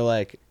they're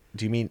like,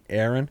 "Do you mean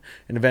Aaron?"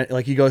 And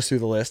like he goes through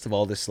the list of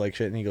all this like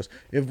shit, and he goes,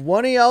 "If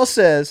one of y'all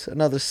says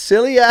another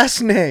silly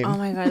ass name." Oh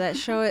my god, that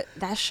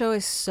show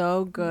is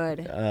so good.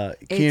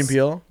 Key and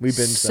Peele, we've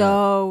been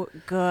so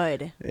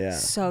good. Yeah,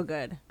 so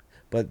good.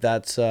 But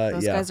that's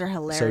those guys are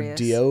hilarious.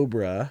 So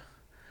Deobra,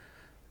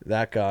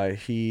 that guy,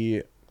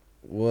 he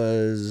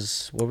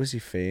was, what was he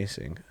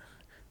facing?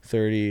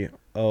 30.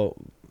 Oh,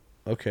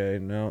 okay,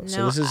 no.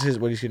 So this is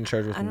what he's getting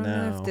charged with now. I don't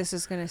know if this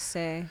is gonna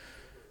say.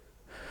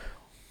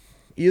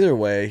 Either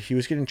way, he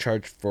was getting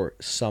charged for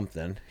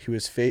something. He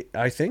was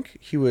I think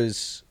he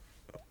was,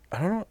 I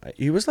don't know.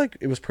 He was like,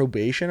 it was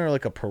probation or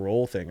like a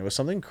parole thing. It was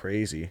something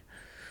crazy.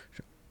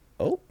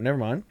 Oh, never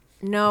mind.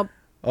 Nope.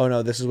 Oh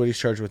no, this is what he's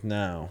charged with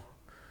now.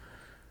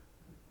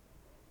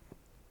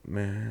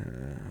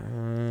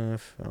 Man,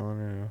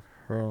 felony,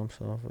 hurl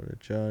himself at a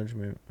judge.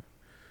 Maybe.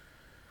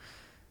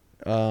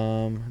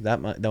 That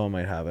one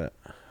might have it.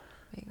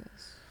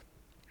 Vegas.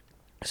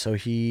 So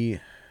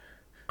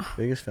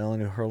biggest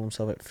felon who hurled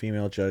himself at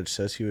female judge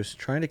says he was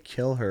trying to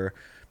kill her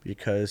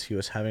because he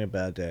was having a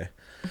bad day.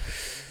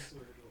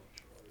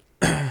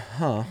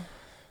 Huh.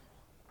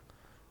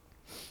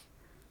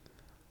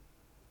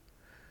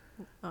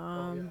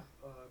 For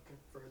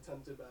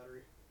attempted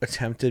battery.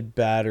 Attempted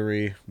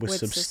battery with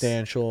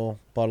substantial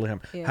bodily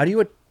harm. Yeah. How do you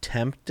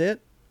attempt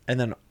it and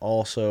then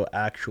also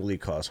actually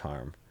cause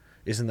harm?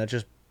 Isn't that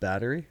just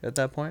battery at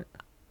that point?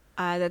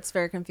 That's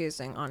very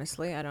confusing,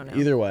 honestly. I don't know.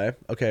 Either way,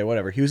 okay,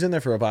 whatever. He was in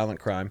there for a violent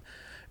crime,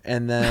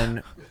 and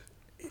then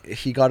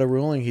he got a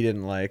ruling he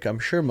didn't like. I'm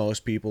sure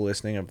most people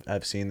listening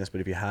have seen this,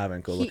 but if you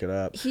haven't, go look it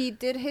up. He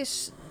did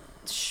his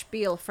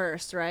spiel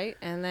first, right?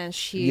 And then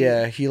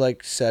Yeah, he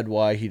like said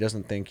why he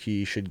doesn't think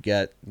he should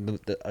get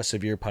a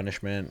severe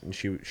punishment, and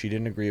she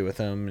didn't agree with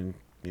him, and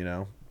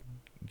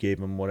gave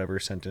him whatever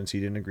sentence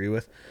he didn't agree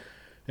with,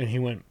 and he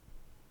went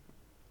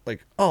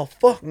like, "Oh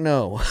fuck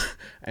no,"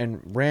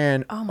 and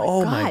ran.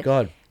 Oh my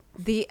god.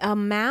 The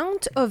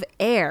amount of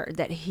air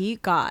that he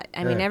got.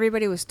 I mean,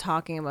 everybody was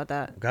talking about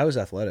that. The guy was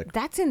athletic.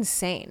 That's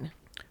insane.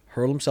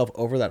 Hurled himself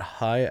over that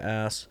high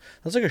ass.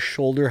 That's like a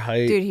shoulder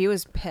height. Dude, he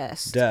was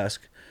pissed.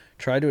 Desk.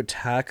 Tried to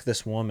attack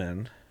this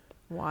woman.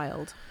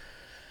 Wild.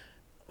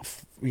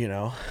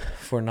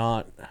 For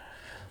not,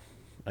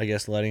 I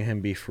guess, letting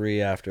him be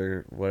free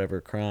after whatever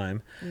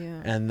crime.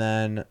 Yeah. And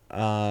then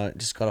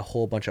just got a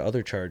whole bunch of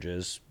other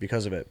charges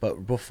because of it.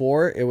 But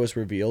before it was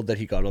revealed that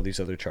he got all these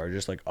other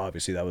charges, like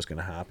obviously that was going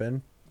to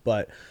happen.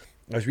 But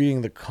I was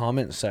reading the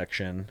comment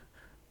section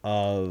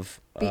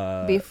of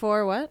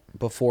before what?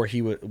 Before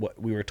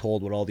what we were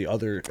told what all the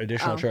other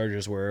additional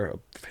charges were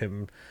of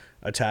him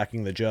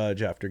attacking the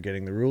judge after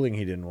getting the ruling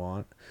he didn't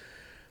want.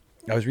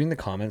 I was reading the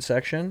comment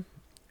section,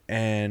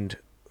 and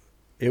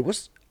I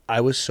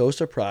was so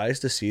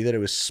surprised to see that it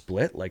was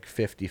split like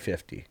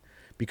 50-50,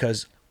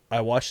 because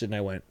I watched it and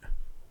I went,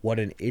 what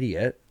an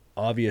idiot.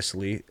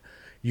 Obviously,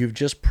 you've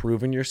just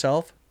proven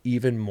yourself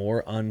even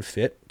more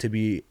unfit to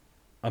be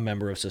a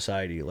member of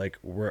society. Like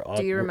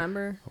Do you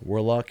remember?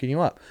 We're locking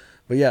you up.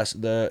 But yes,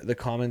 the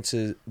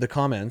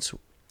comments,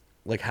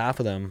 like half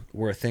of them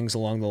were things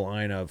along the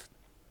line of,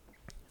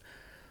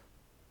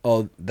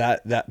 oh,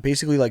 that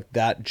basically like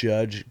that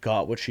judge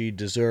got what she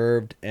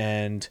deserved,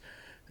 and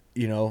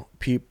you know,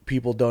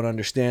 people don't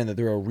understand that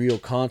there are real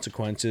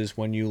consequences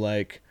when you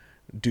like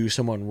do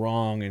someone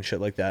wrong and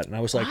shit like that. And I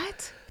was like,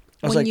 what?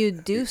 I was when like, you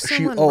do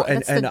someone wrong,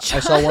 and I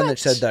saw one that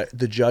said that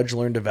the judge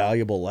learned a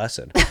valuable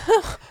lesson.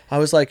 I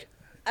was like,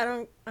 I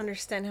don't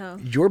understand how.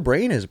 Your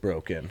brain is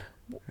broken.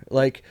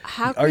 Like,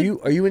 are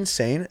you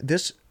insane?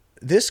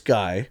 This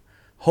guy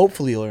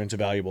hopefully learns a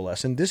valuable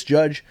lesson. This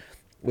judge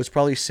was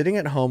probably sitting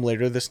at home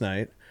later this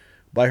night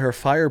by her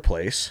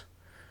fireplace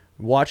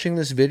watching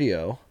this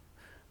video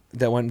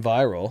that went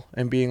viral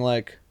and being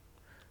like,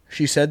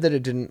 she said that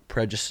it didn't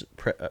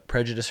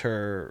prejudice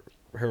her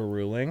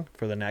ruling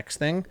for the next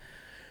thing,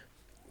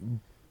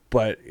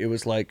 but it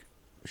was like,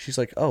 she's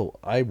like, oh,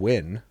 I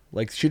win.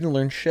 Like, she didn't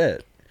learn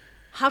shit.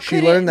 How she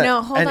could learned it? that,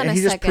 No, hold on a second. And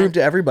he just proved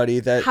to everybody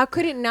that. How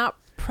could it not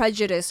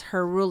prejudice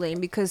her ruling?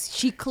 Because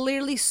she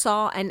clearly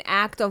saw an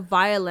act of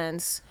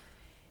violence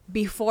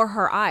before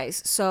her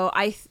eyes. So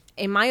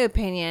in my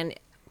opinion,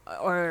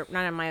 or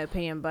not in my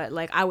opinion, but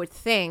like I would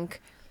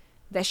think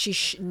that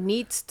she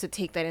needs to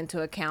take that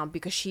into account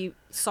because she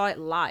saw it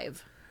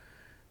live.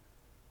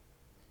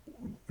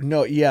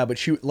 No, yeah, but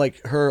she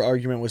like her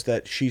argument was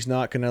that she's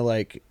not gonna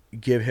like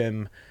give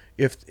him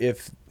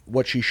if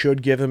what she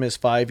should give him is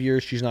 5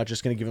 years, she's not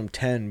just gonna give him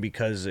 10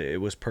 because it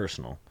was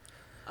personal.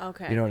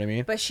 Okay, you know what I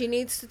mean? But she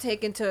needs to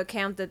take into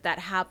account that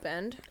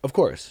happened. Of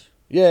course,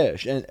 yeah.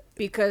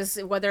 Because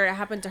whether it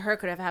happened to her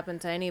could have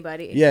happened to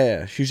anybody.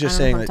 Yeah. She's just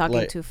saying that. I'm talking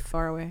like, too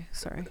far away.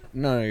 Sorry.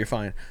 No, you're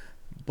fine.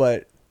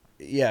 But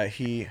yeah,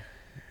 she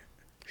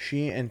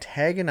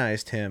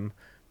antagonized him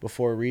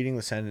before reading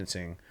the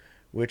sentencing,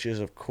 which is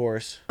of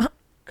course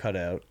cut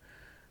out.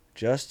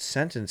 Just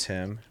sentence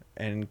him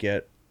and get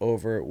it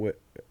over with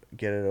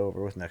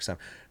next time.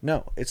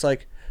 No, it's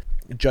like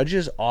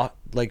judges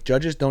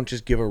don't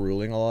just give a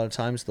ruling. A lot of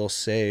times they'll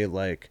say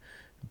like,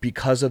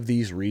 because of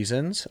these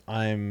reasons,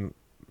 I'm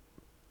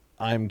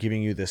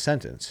giving you this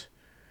sentence.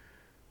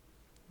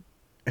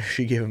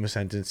 She gave him a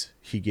sentence.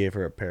 He gave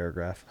her a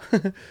paragraph.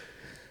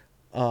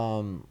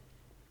 Bro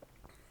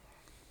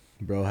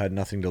had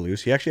nothing to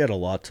lose. He actually had a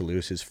lot to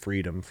lose. His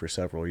freedom for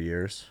several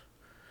years.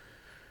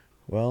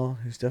 Well,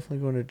 he's definitely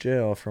going to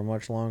jail for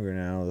much longer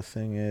now. The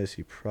thing is,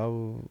 he's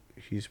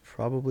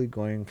probably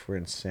going for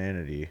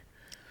insanity.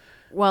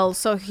 Well,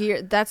 so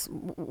here, that's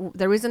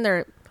the reason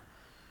they're.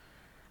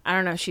 I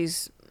don't know. She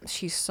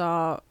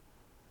saw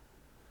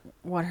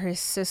what her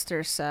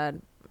sister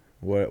said.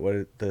 What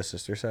did the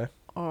sister say?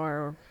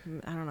 Or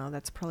I don't know.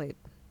 That's probably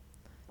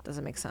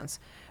doesn't make sense.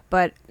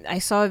 But I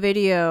saw a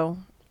video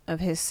of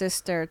his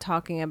sister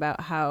talking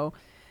about how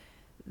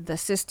the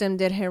system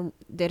did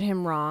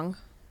him wrong.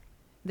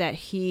 That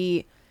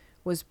he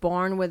was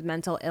born with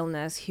mental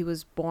illness. He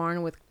was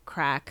born with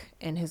crack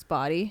in his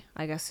body.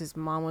 I guess his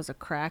mom was a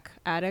crack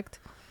addict.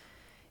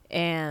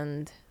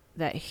 And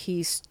that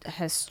he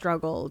has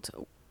struggled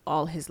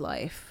all his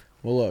life.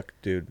 Well, look,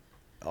 dude,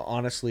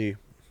 honestly,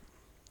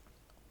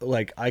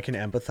 like I can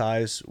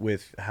empathize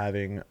with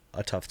having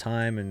a tough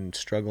time and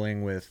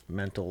struggling with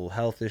mental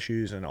health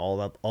issues and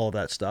all of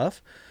that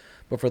stuff.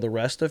 But for the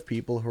rest of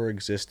people who are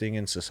existing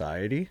in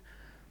society,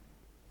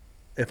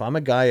 if I'm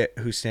a guy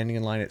who's standing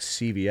in line at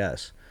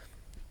CVS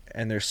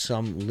and there's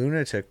some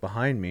lunatic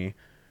behind me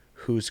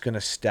who's going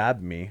to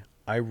stab me,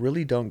 I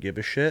really don't give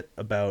a shit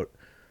about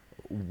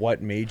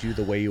what made you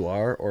the way you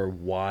are or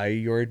why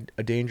you're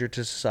a danger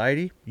to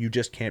society. You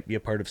just can't be a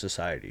part of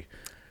society.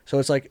 So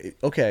it's like,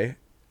 okay,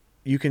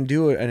 you can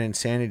do an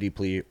insanity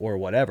plea or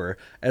whatever,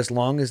 as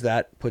long as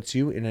that puts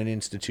you in an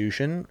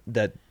institution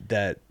that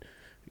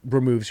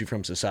removes you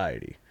from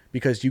society,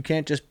 because you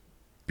can't just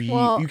be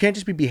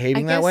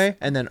behaving that way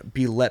and then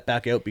be let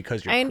back out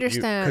because you're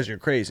because you're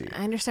crazy.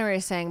 I understand what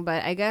you're saying,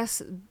 but I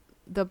guess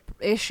the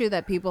issue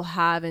that people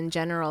have in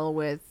general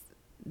with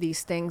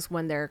these things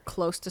when they're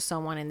close to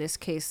someone, in this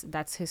case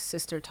that's his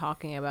sister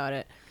talking about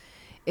it,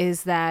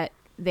 is that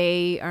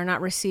they are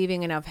not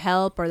receiving enough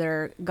help or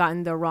they're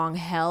gotten the wrong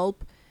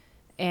help,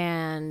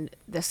 and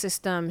the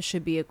system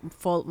should be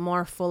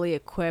more fully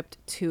equipped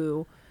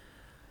to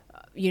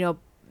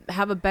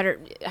have a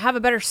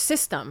better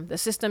system. The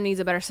system needs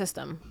a better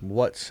system.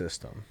 What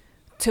system?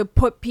 To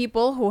put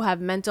people who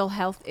have mental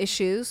health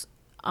issues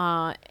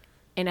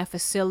in a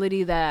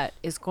facility that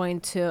is going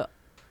to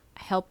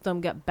help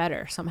them get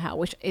better somehow,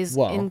 which is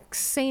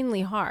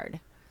insanely hard.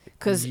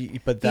 Because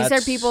these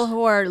are people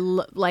who are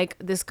like,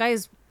 this guy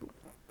is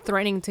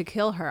threatening to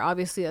kill her.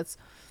 Obviously, that's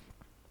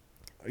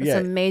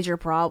a major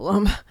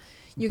problem.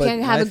 You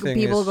can't have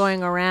people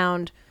going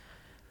around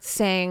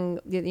saying,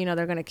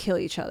 they're going to kill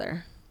each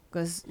other.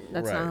 Because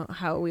that's not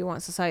how we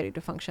want society to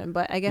function.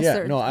 But I guess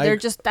they're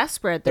just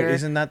desperate. But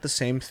isn't that the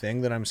same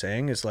thing that I'm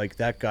saying? Is like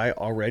that guy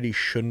already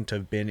shouldn't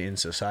have been in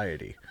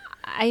society.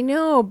 I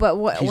know, but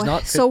what? He's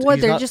not fit, so what?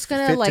 he's They're not just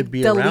gonna fit like to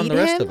be delete around the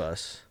rest him. Of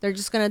us. They're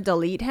just gonna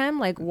delete him.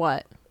 Like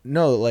what?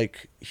 no,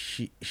 like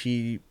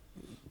he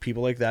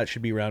people like that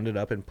should be rounded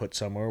up and put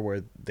somewhere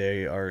where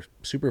they are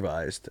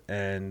supervised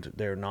and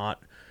they're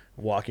not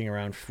walking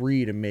around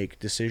free to make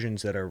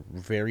decisions that are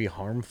very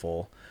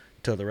harmful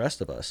to the rest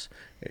of us.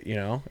 You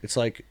know, it's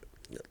like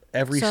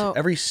every So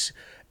every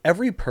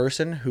every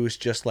person who's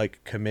just like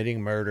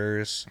committing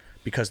murders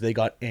because they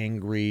got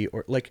angry,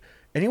 or like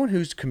anyone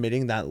who's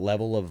committing that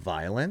level of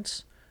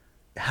violence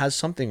has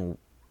something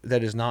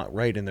that is not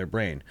right in their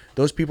brain.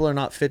 Those people are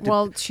not fit to.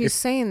 well, she's If,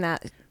 saying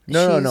that.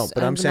 no. She's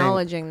But I'm saying.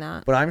 acknowledging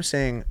that. But I'm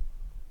saying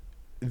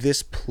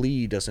this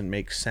plea doesn't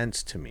make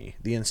sense to me.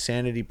 The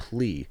insanity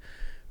plea,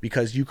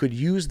 because you could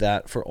use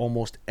that for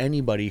almost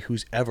anybody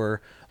who's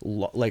ever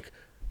like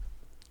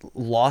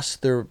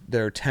lost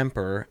their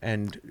temper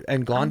and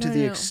gone to don't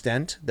the know.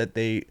 extent that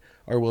they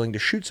are willing to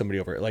shoot somebody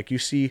over it. Like you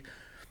see,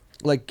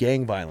 like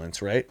gang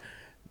violence, right?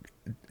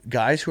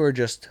 Guys who are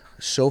just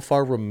so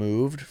far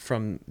removed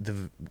from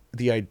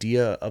the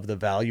idea of the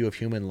value of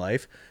human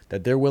life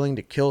that they're willing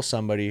to kill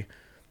somebody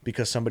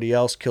because somebody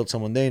else killed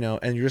someone they know,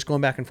 and you're just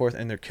going back and forth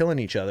and they're killing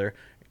each other.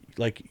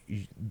 Like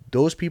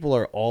those people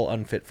are all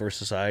unfit for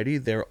society.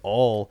 They've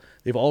all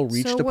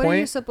reached So a what are you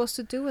point. supposed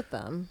to do with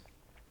them?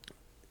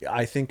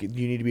 I think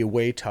you need to be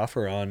way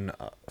tougher on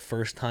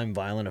first-time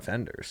violent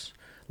offenders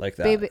like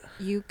that. Baby,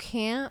 you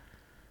can't.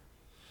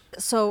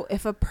 So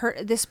if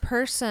this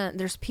person,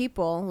 there's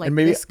people like And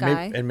maybe, this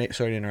guy.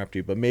 sorry to interrupt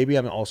you, but maybe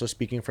I'm also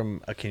speaking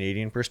from a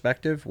Canadian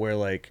perspective where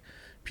like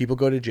people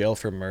go to jail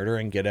for murder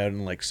and get out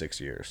in like 6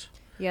 years.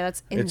 Yeah,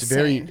 that's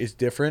insane. It's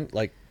different.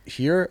 Like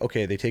here,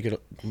 okay, they take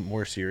it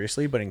more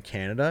seriously, but in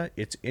Canada,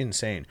 it's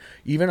insane.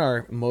 Even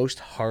our most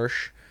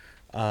harsh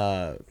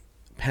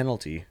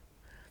penalty,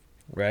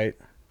 right,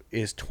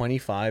 is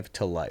 25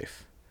 to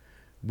life.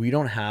 We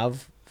don't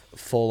have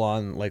full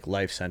on like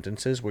life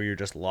sentences where you're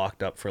just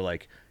locked up for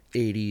like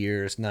 80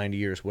 years, 90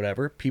 years,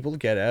 whatever. People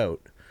get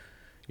out.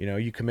 You know,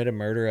 you commit a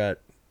murder at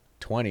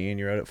 20 and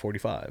you're out at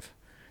 45.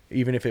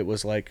 Even if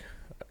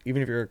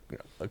you're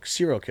a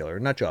serial killer,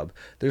 nut job.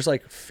 There's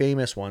like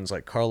famous ones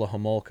like Karla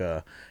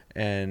Homolka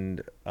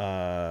and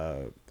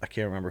I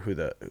can't remember who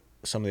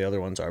some of the other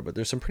ones are, but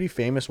there's some pretty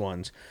famous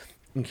ones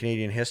in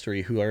Canadian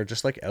history who are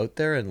just like out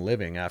there and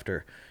living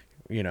after,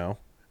 you know,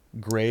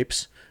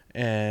 grapes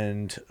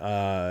and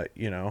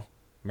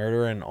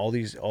murder and all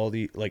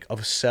the like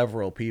of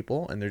several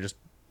people, and they're just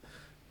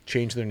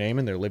changed their name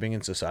and they're living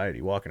in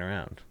society, walking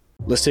around.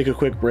 Let's take a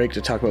quick break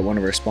to talk about one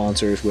of our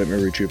sponsors,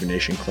 Whitmer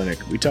Rejuvenation Clinic.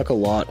 We talk a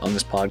lot on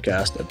this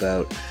podcast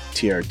about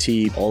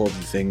TRT, all of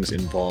the things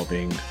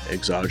involving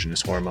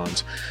exogenous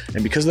hormones.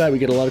 And because of that, we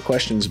get a lot of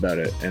questions about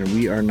it, and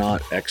we are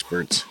not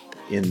experts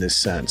in this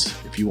sense.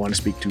 If you want to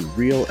speak to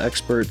real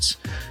experts,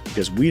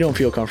 because we don't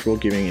feel comfortable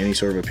giving any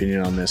sort of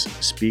opinion on this,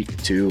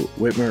 speak to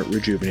Whitmer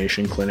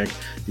Rejuvenation Clinic.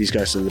 These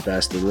guys are the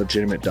best. They're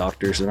legitimate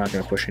doctors. They're not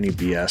going to push any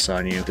BS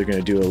on you. They're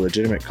going to do a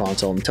legitimate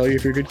consult and tell you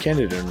if you're a good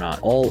candidate or not.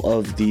 All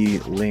of the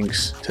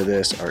links to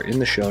this are in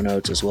the show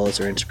notes, as well as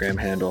their Instagram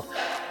handle.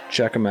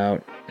 Check them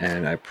out,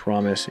 and I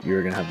promise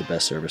you're going to have the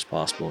best service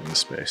possible in this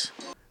space.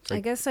 I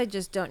guess I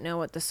just don't know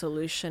what the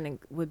solution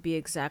would be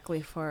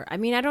exactly for. I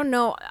mean, I don't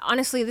know.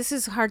 Honestly, this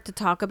is hard to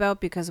talk about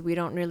because we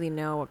don't really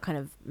know what kind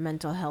of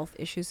mental health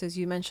issues. As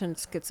you mentioned,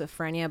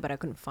 schizophrenia, but I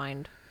couldn't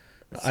find.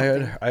 I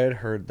had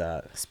heard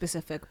that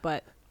specific,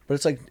 but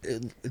it's like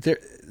they're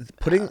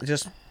putting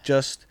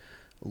just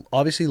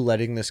obviously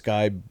letting this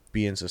guy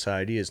be in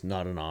society is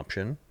not an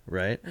option,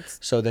 right?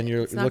 So then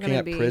you're looking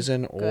at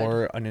prison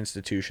or an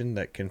institution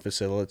that can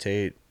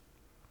facilitate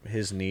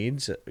his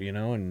needs, you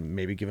know, and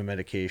maybe give him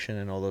medication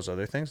and all those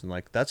other things, and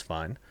like that's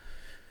fine.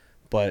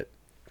 But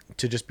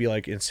to just be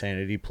like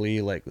insanity plea,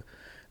 like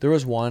there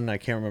was one, I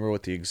can't remember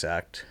what the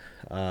exact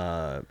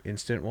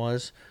incident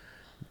was,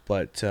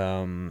 but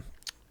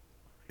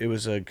it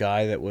was a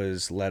guy that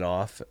was let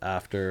off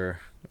after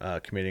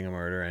committing a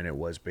murder, and it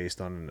was based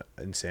on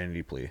an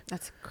insanity plea.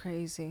 That's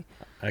crazy.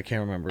 I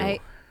can't remember.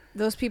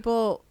 Those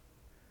people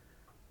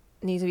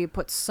need to be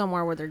put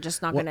somewhere where they're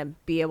just not going to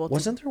be able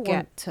to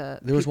get to.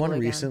 There was one again.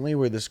 recently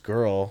where this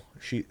girl,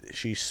 she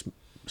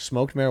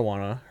smoked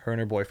marijuana. Her and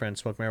her boyfriend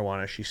smoked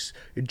marijuana.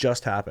 It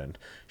just happened.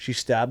 She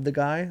stabbed the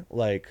guy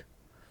like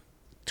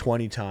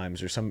 20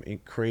 times or some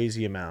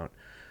crazy amount,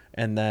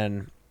 and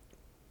then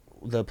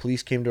the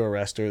police came to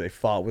arrest her. They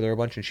fought with her a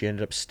bunch, and she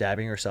ended up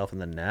stabbing herself in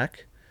the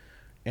neck.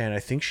 And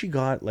I think she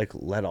got like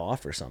let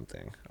off or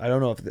something. I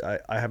don't know if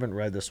I haven't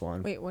read this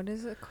one. Wait, what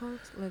is it called?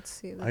 Let's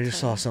see. I just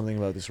saw something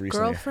about this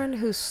recently. Girlfriend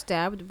who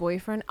stabbed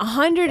boyfriend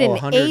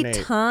 108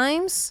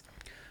 times.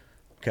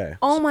 Okay.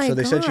 Oh my god. So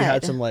they said she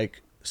had some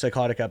like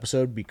psychotic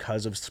episode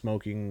because of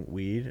smoking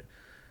weed.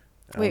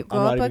 Wait, go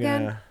up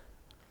again.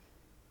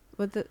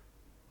 With the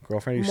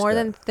girlfriend more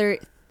than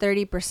 30%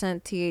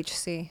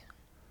 THC.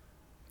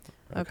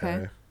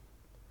 Okay.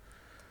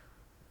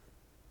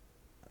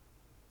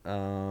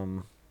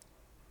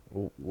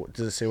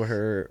 Does it say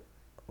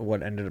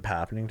what ended up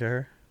happening to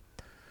her?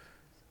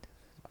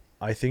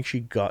 I think she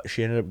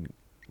ended up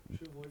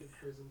She avoided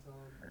prison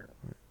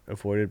time.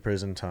 Avoided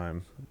prison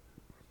time.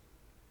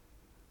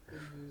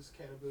 Induced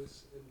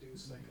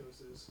cannabis-induced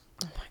psychosis.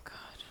 Oh my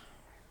god.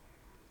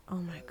 Oh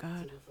my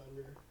god. To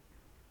offender.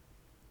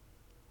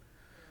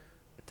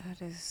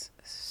 That is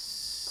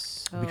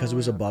so Because it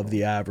was above cool.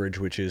 the average,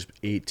 which is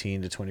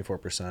 18 to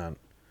 24%.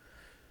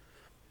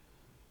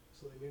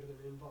 So they made it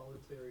an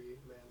involuntary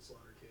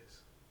manslaughter case.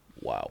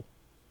 Wow.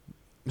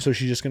 So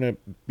she's just gonna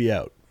be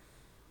out.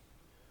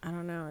 I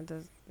don't know. It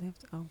does. They have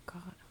to, oh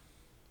god.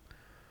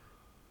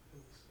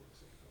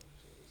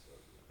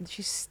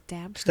 She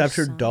stabbed Stabbed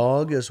her son?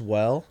 dog as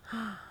well.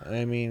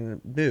 I mean,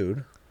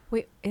 dude.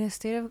 Wait, in a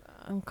state of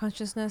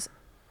unconsciousness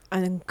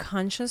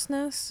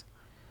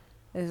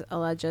is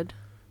alleged.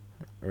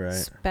 Right.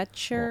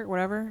 Spetcher,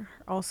 whatever,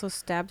 also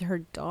stabbed her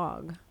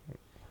dog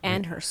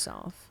and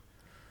herself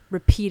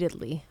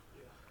repeatedly.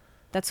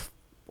 That's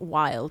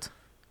wild.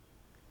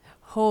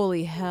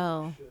 Holy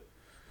hell.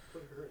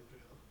 Put her in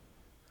jail.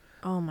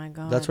 Oh my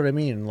god. That's what I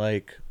mean.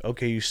 Like,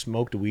 okay, you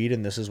smoked weed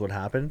and this is what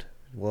happened.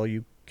 Well,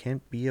 you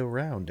can't be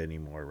around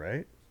anymore,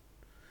 right?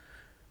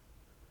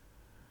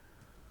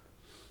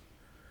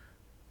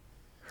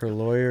 Her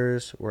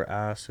lawyers were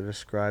asked to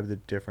describe the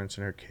difference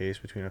in her case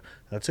between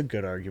that's a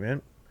good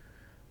argument,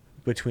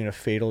 between a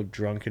fatal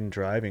drunken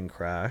driving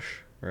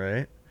crash,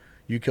 right?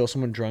 You kill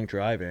someone drunk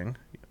driving.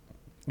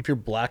 If you're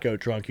blackout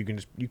drunk,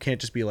 you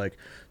can't just be like,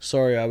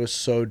 sorry, I was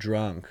so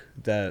drunk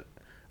that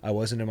I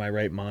wasn't in my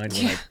right mind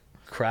when I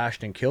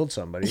crashed and killed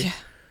somebody. Yeah.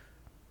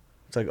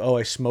 It's like, oh,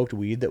 I smoked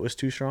weed that was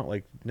too strong.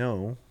 Like,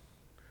 no.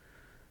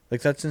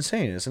 Like, that's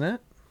insane, isn't it?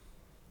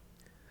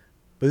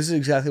 But this is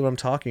exactly what I'm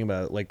talking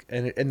about. Like,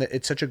 and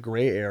it's such a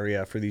gray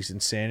area for these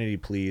insanity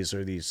pleas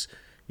or these,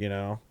 you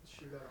know.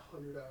 She got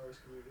 100 hours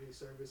community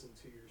service and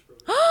 2 years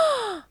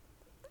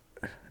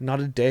probation. Not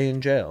a day in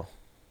jail.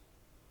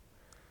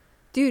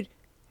 Dude,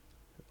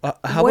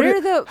 How what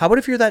about how about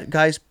if you're that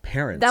guy's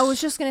parents? that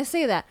was just gonna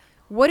say that.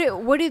 What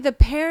did the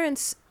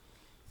parents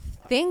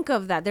think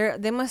of that?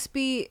 They must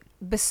be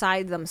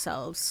beside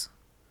themselves.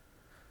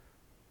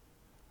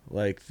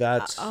 Like,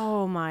 that's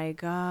Oh my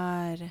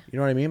god. you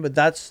know what I mean? But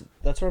that's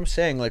what I'm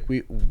saying. Like,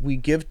 we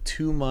give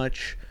too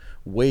much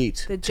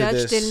weight The to judge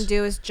this. didn't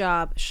do his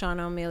job,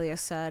 Sean O'Melia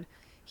said.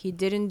 He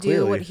didn't do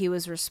Clearly. what he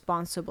was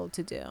responsible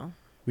to do.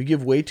 We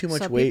give way too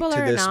much So weight people to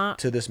are this not-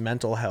 to this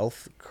mental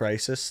health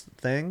crisis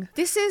thing.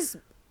 This is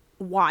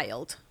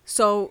wild.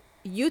 So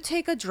you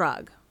take a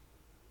drug,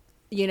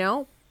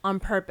 on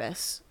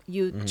purpose.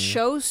 You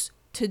chose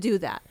to do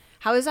that.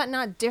 How is that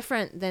not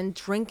different than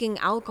drinking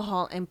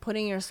alcohol and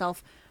putting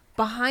yourself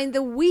behind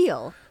the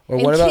wheel Or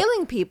and what about-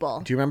 killing people?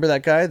 Do you remember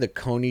that guy, the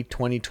Coney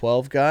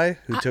 2012 guy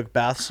who took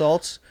bath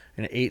salts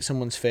and ate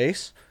someone's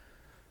face?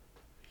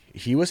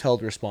 He was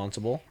held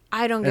responsible.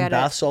 I don't And get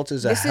bath it. salts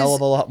is a This hell is-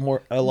 of a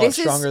lot this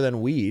is- stronger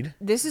than weed.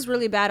 This is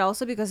really bad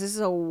also because this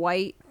is a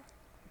white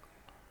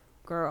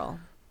girl.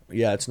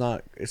 Yeah, it's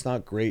not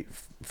great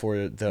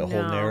for the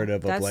whole No, narrative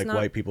of that's like not-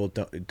 white people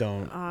don't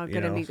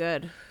Gonna be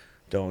good.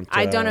 don't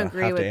I don't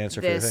agree have with to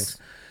answer for the this. things.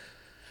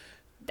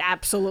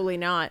 Absolutely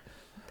not.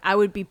 I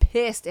would be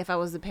pissed if I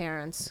was the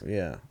parents.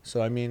 Yeah.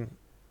 So I mean,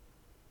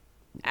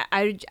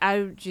 I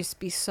would just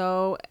be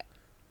so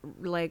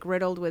like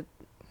riddled with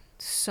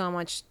so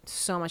much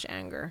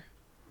anger.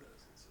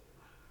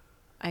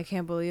 I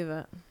can't believe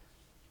it.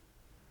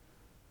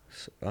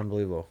 it's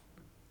unbelievable.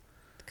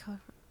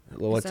 California.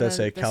 Well, what's that that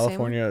say? the same one?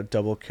 California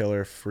double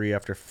killer free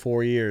after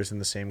 4 years in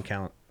the same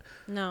count.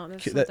 No,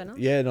 there's That- something else.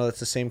 yeah, no, that's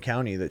the same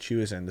county that she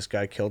was in. This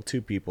guy killed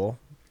 2 people,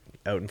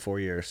 out in 4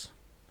 years.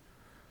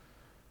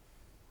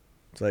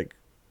 It's like,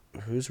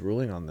 who's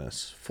ruling on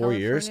this? 4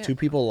 years, California? 2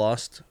 people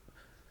lost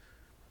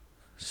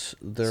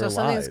their So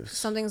lives.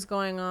 something's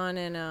going on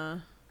in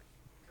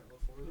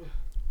California.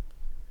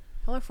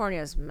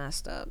 California is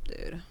messed up,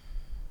 dude.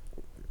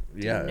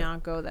 Yeah, Do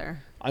not go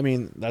there. I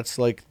mean that's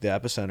like the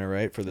epicenter,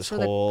 right? For this That's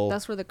where whole.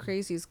 that's where the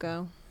crazies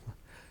go.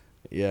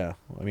 Yeah,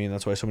 I mean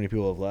that's why so many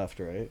people have left,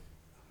 right?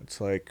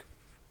 It's like,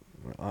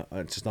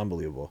 it's just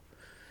unbelievable.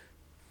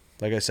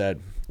 Like I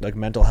said, like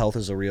mental health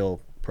is a real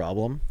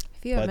problem,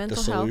 If you have but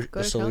mental health, go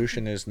the to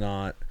solution is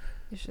not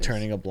California.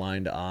 turning a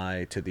blind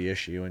eye to the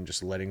issue and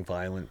just letting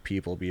violent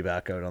people be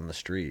back out on the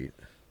street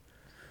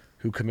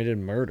who committed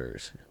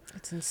murders.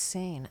 It's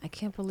insane. I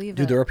can't believe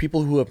Dude, it. there are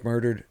people who have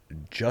murdered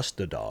just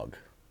a dog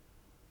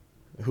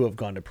who have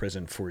gone to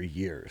prison for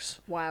years.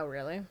 Wow,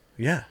 really?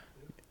 Yeah.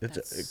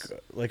 That's-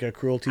 like a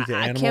cruelty to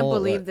I animal. can't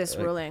believe this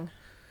like- ruling.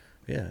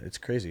 Yeah, it's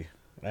crazy.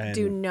 And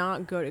Do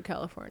not go to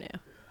California.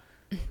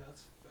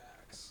 That's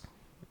facts.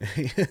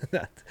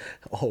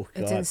 oh, God.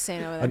 It's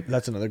insane over there.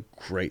 That's another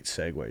great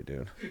segue,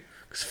 dude.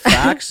 Because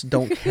facts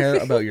don't care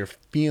about your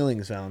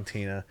feelings,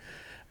 Valentina.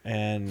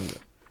 And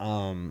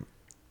I'm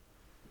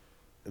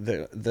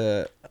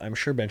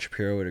sure Ben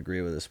Shapiro would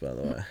agree with this, by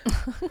the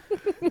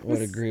way.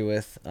 Would agree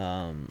with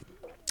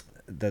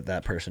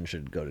that person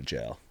should go to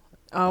jail.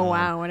 Oh,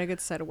 wow. What a good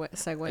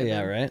segue.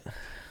 Yeah, Ben. right?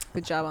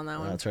 Good job on that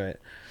one. That's right.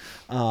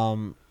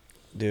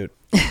 Dude.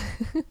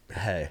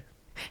 Hey.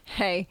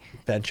 Hey.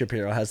 Ben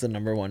Shapiro has the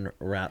 #1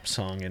 rap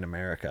song in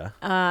America.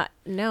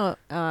 No,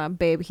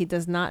 babe, he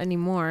does not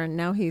anymore.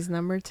 Now he's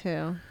number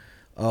 2.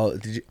 Oh,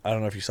 I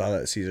don't know if you saw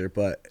that, Caesar,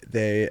 but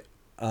they,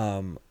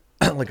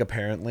 like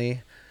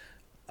apparently,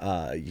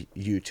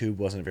 YouTube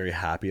wasn't very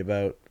happy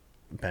about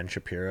Ben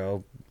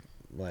Shapiro,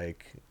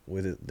 like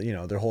with it,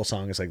 their whole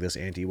song is like this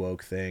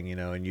anti-woke thing,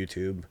 and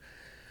YouTube,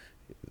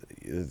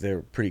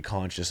 they're pretty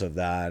conscious of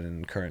that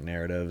and current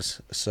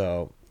narratives.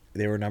 So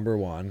they were number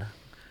one.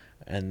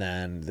 And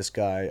then this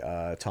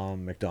guy,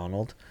 Tom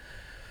McDonald,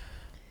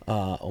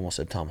 almost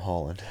said Tom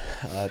Holland,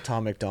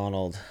 Tom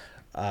McDonald,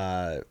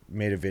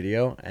 made a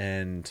video,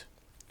 and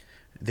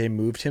they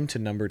moved him to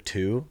number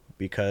two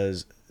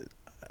because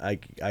I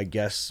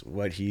guess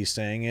what he's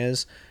saying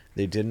is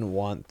they didn't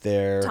want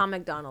their Tom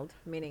McDonald,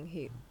 meaning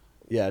he.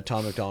 Yeah,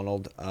 Tom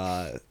McDonald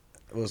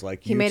was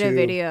like, he made a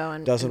video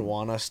and doesn't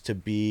want us to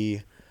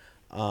be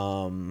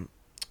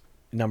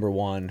number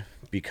one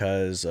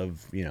because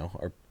of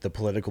the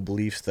political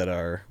beliefs that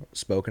are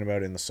spoken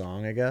about in the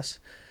song, I guess.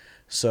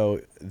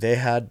 So they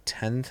had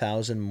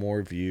 10,000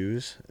 more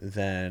views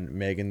than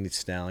Megan Thee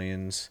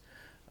Stallion's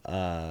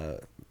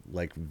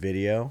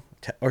video,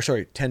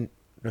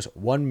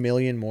 1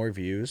 million more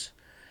views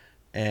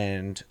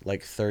and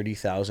like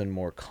 30,000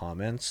 more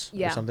comments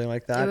or something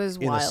like that. It was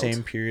in wild. the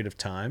same period of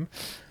time.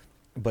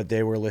 But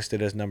they were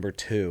listed as number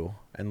two,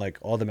 and like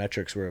all the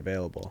metrics were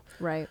available.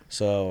 Right.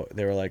 So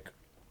they were like,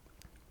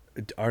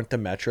 aren't the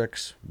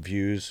metrics,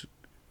 views,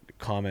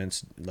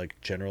 comments, like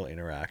general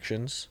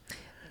interactions?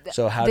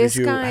 So how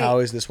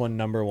is this one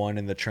number one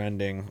in the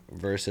trending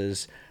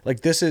versus,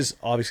 like, this is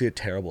obviously a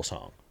terrible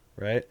song,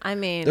 right? I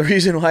mean, the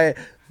reason why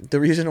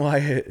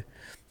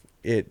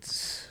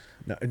it's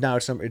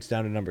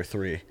down to number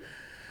three.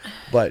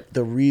 But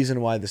the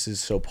reason why this is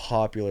so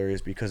popular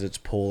is because it's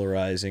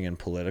polarizing and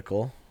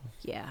political.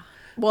 Yeah.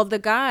 Well, the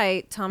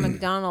guy, Tom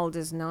McDonald,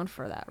 is known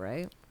for that,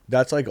 right?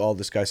 That's like all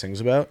this guy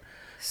sings about.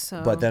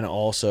 So. But then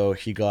also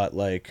he got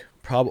like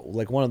probably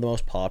like one of the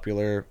most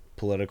popular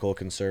political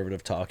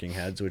conservative talking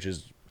heads, which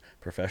is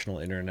professional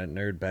internet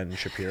nerd Ben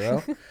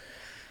Shapiro,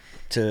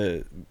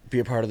 to be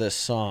a part of this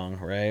song,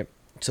 right?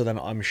 So then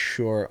I'm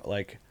sure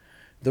like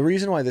the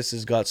reason why this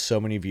has got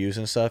so many views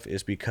and stuff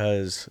is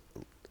because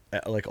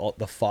like all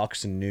the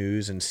Fox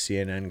News and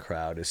CNN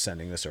crowd is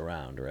sending this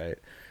around, right?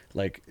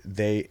 Like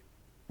they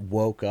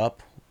woke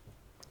up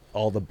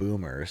all the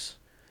boomers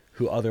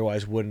who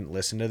otherwise wouldn't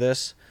listen to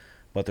this,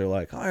 but they're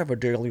like, I have a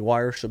Daily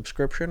Wire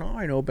subscription,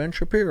 I know Ben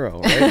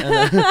Shapiro, right?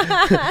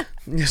 And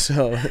then,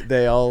 so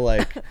they all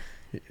like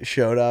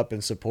showed up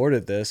and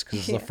supported this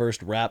because it's the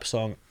first rap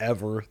song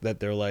ever that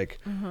they're like,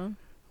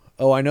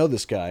 oh, I know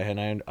this guy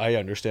and I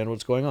understand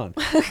what's going on.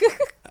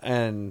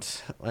 And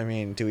I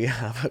mean, do we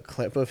have a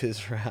clip of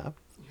his rap?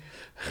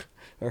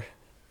 Or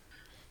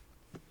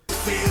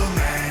Feel,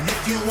 man,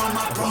 if you want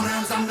my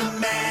pronouns, I'm the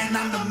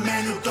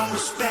man who don't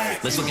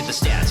respect. Let's look at the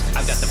stats,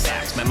 I've got the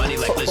facts. My money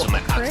like Lizzo, my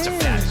pockets are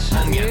fat.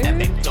 Homie,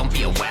 I'm epic, don't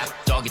be a whack.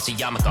 Dog, it's a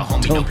yarmulke,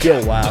 homie, Don't no be a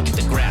cap. whack. Look at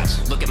the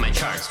graphs, look at my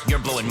charts. You're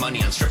blowing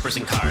money on strippers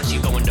and cars.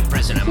 You going to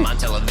prison, I'm on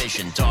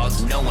television. Dog,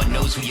 no one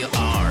knows who you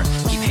are.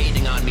 Keep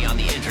hating on me on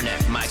the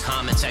internet. My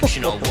comment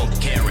section all woke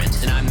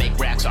Karens. And I make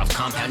racks off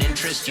compound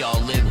interest.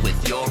 Y'all live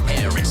with your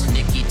parents.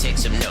 Nikki, take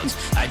some notes.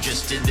 I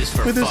just did this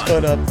for With his fun.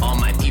 foot up. All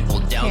my people,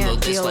 Can't download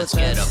this. deal Let's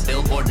with get this. a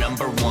Billboard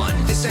number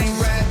one. This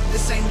ain't rap,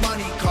 this ain't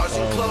money, cars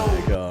and oh clothes.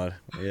 my god,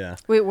 yeah.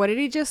 Wait, what did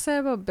he just say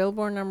about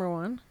Billboard number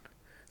one?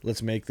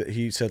 Let's make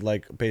he said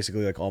like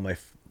basically like all my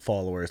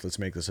followers, let's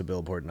make this a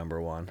Billboard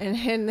number one.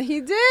 And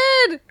he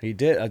did. He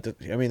did.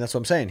 I mean, that's what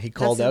I'm saying. He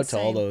called out That's to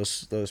all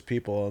insane. those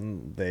people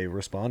and they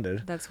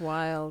responded. That's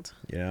wild.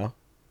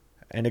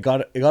 And it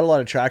got a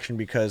lot of traction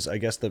because I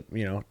guess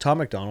Tom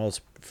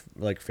McDonald's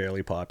like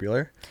fairly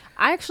popular.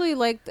 I actually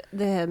liked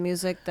the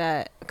music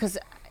because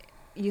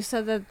you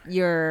said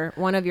that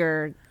one of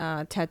your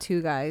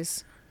tattoo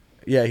guys.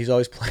 Yeah, he's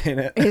always playing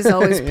it. He's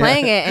always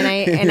playing it,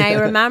 and I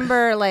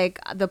remember like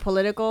the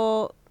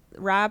political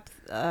rap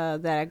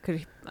that I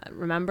could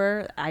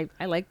remember. I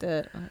liked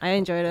it. I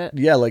enjoyed it.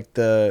 Yeah, like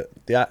the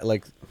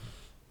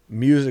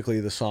musically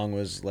the song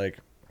was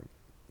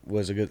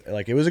a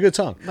good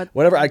song. But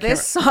whatever.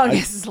 This song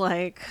is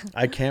like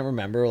I can't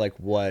remember like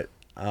what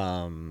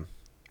the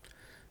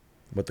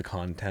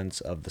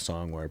contents of the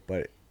song were,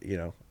 but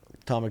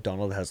Tom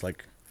McDonald has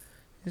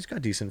he's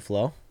got decent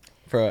flow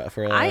for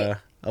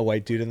a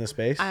white dude in the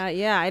space.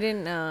 yeah, I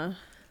didn't know.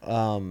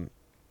 And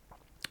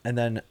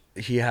then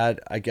he had,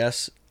 I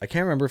guess, I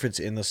can't remember if it's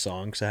in the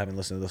song because I haven't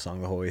listened to the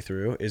song the whole way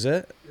through. Is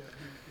it? Yeah,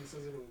 he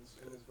says it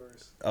in his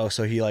verse. Oh,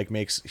 so he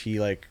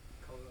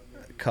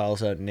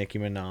calls out Nicki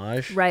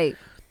Minaj. Right.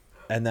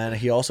 And then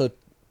he also,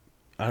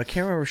 I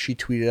can't remember if she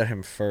tweeted at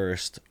him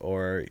first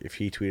or if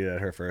he tweeted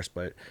at her first,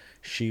 but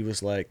she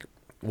was like,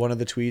 one of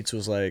the tweets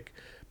was like,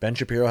 Ben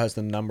Shapiro has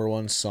the number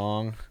one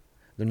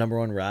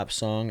rap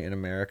song in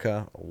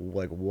America.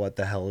 Like, what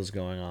the hell is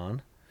going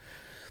on?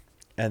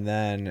 And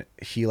then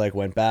he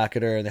went back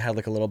at her and they had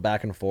a little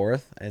back and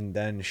forth. And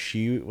then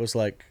she was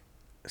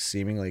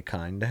seemingly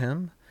kind to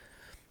him.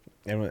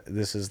 And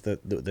this is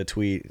the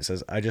tweet. It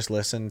says, I just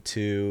listened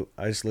to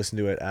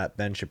it at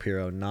Ben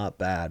Shapiro. Not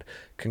bad.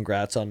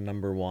 Congrats on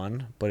number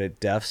one, but it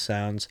def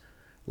sounds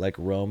like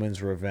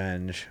Roman's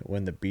Revenge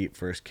when the beat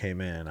first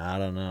came in. I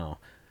don't know.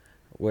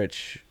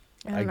 Which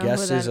I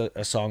guess is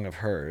a song of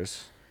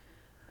hers.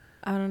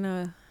 I don't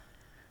know.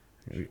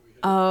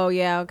 Oh,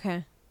 yeah,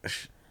 okay.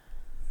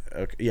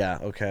 Okay, yeah,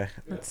 okay.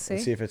 Let's see.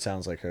 Let's see if it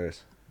sounds like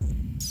hers.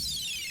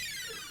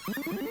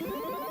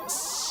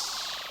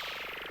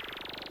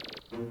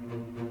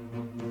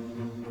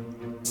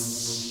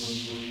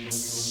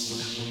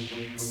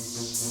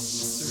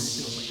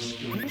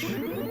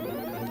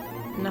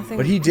 Nothing.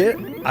 But he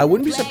did. I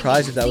wouldn't be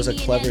surprised if that was a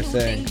clever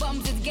thing.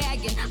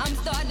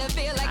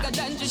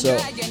 So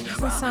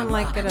doesn't sound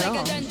like it at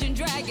all.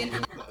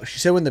 she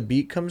said when the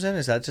beat comes in,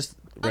 is that just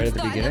right at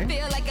the beginning?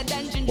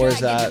 Or is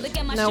that...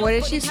 No, what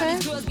did she say?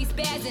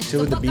 She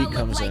said when the beat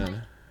comes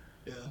in.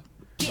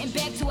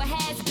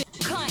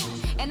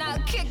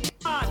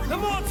 The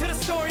more to the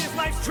story is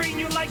life's treating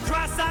you like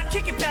dry side,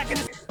 kick it back in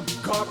the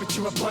carpet,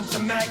 you a bunch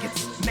of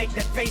maggots. Make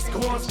that face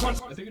go on sponge.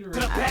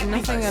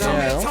 Nothing at all.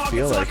 Yeah, I don't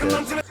feel like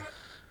it.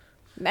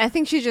 I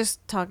think she's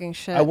just talking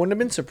shit. I wouldn't have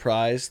been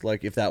surprised,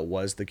 like, if that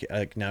was the case.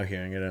 Like, now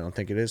hearing it, I don't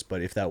think it is,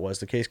 but if that was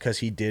the case, because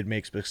he did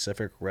make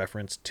specific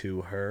reference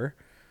to her,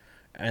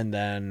 and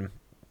then,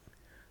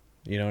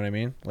 you know what I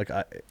mean? Like,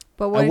 I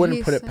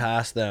wouldn't put it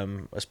past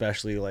them,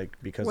 especially, like,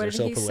 because they're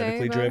so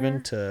politically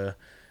driven, to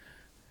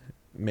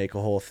make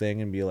a whole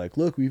thing and be like,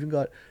 look, we even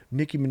got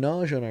Nicki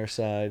Minaj on our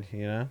side,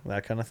 you know,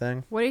 that kind of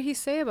thing. What did he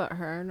say about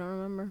her? I don't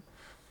remember.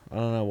 I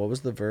don't know. What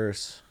was the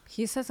verse?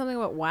 He said something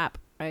about WAP,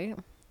 right?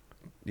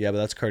 Yeah, but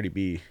that's Cardi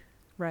B.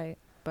 Right,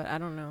 but I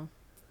don't know.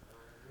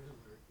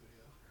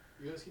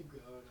 You guys keep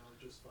going, I'll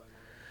just find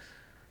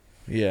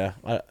it. Yeah.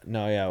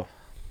 Yeah.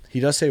 He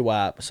does say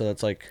WAP, so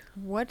that's like...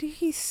 What did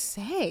he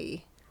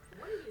say?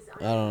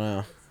 I don't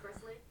know.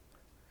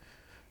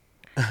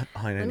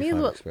 Let me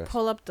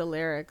pull up the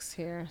lyrics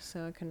here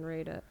so I can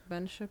read it.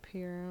 Ben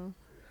Shapiro.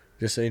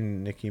 Just say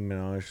Nicki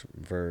Minaj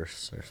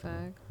verse or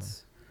something.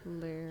 Facts.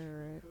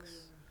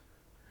 Lyrics.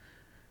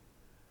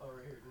 Oh,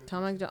 right here.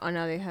 Tom McDonald. Oh,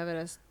 no, they have it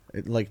as...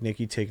 Like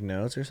Nicki take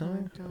notes or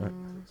something?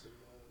 McDonald's.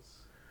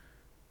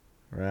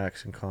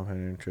 Racks and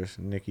compound interest.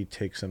 Nicki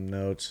take some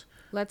notes.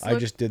 I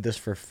just did this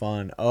for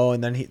fun. Oh,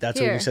 and then that's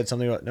when he said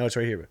something about... No, it's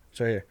right here.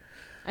 It's right here.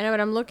 I know what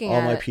I'm looking at.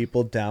 All my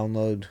people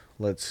download.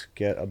 Let's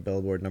get a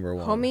Billboard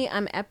 #1. Homie,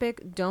 I'm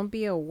epic. Don't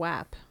be a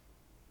WAP.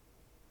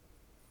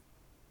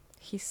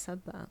 He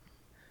said that.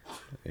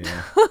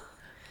 Yeah.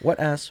 What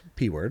ass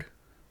P word?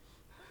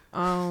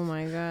 Oh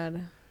my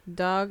god.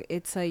 Dog,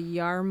 it's a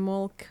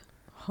Yarmulke.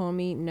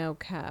 Homie, no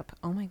cap.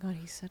 Oh my god,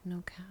 he said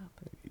no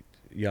cap.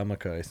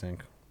 Yamaka, I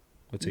think.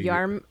 What's a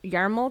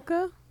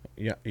Yarmulke?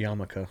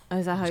 Yamaka. Oh,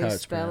 is that how you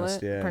spell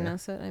it? Yeah.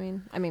 Pronounce it? I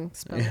mean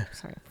spell it.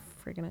 Sorry,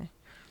 freaking A.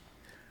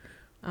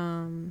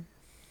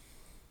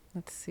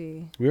 Let's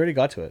see. We already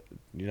got to it,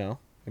 you know?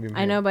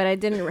 I know, but I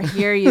didn't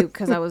hear you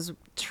because I was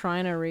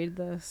trying to read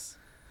this.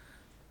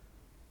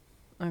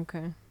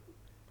 Okay.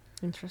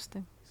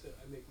 Interesting. So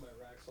I make my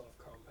racks off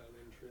compound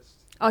interest.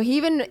 Oh, he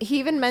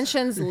even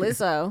mentions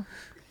Lizzo.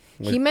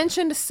 He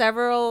mentioned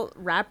several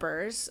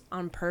rappers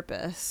on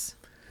purpose.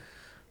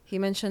 He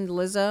mentioned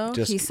Lizzo.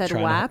 Just he said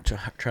WAP.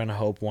 Trying to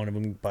hope one of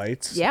them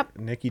bites. Yep.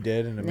 Nicki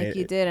did,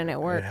 and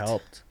it worked. It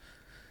helped.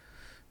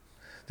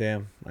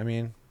 Damn. I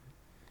mean,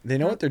 they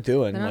know what they're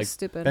doing. They're not like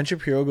stupid. Ben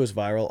Shapiro goes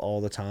viral all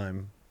the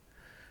time,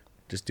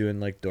 just doing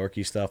like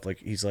dorky stuff. Like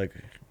he's like,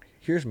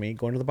 "Here's me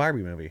going to the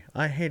Barbie movie.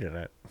 I hated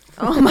it."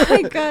 Oh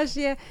my gosh,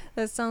 yeah,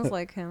 that sounds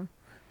like him.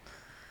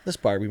 This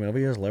Barbie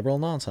movie is liberal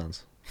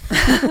nonsense.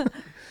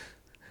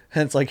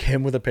 And it's like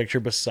him with a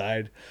picture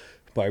beside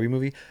Barbie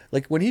movie.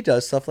 Like when he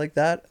does stuff like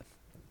that,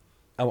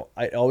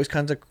 I always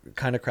kind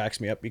of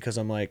cracks me up because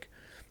I'm like,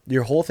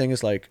 your whole thing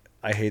is like,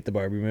 I hate the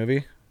Barbie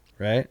movie,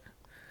 right?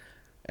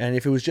 And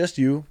if it was just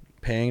you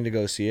paying to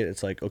go see it,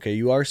 it's like, okay,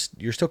 you're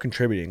still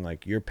contributing,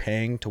 like you're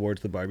paying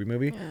towards the Barbie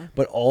movie,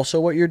 but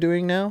also what you're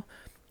doing now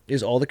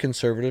is all the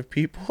conservative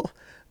people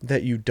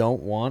that you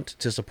don't want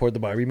to support the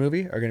Barbie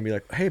movie are going to be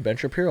like, hey, Ben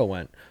Shapiro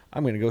went,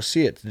 I'm going to go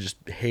see it, to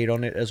just hate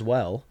on it as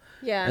well.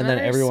 Yeah, and then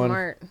everyone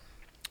smart.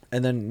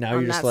 And then now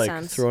you're just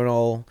like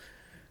throwing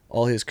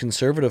all his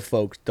conservative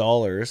folks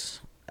dollars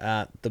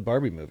at the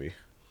Barbie movie.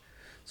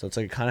 So it's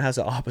like it kind of has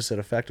the opposite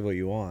effect of what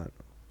you want.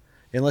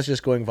 Unless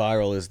just going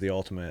viral is the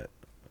ultimate.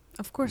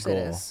 Of course goal. It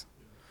is.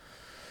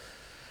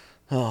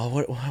 Oh,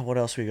 what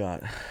else we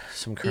got?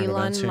 Some current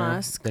Elon events here.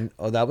 Musk.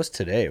 That was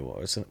today,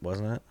 wasn't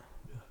it?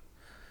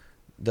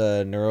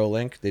 The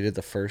Neuralink, they did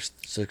the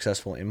first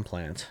successful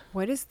implant.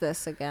 What is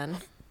this again?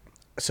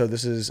 So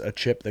this is a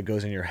chip that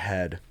goes in your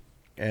head.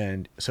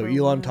 And so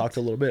Elon talked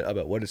a little bit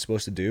about what it's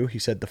supposed to do. He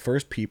said the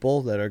first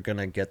people that are going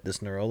to get this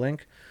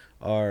Neuralink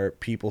are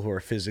people who are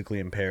physically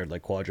impaired,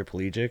 like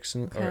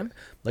quadriplegics, or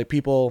like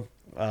people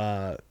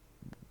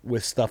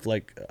with stuff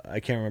like, I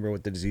can't remember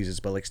what the disease is,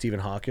 but like Stephen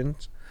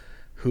Hawkins,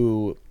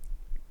 who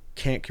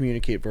can't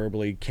communicate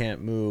verbally,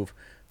 can't move,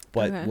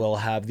 but will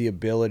have the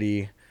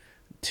ability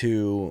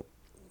to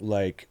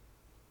like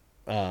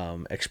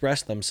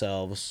express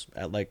themselves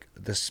at like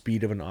the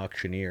speed of an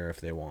auctioneer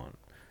if they want.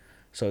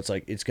 So it's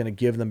like it's going to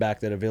give them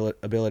back that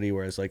ability,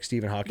 whereas like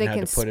Stephen Hawking had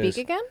to put his... They can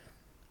speak again?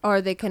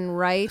 Or they can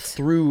write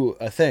through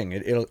a thing.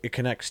 It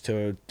connects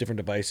to different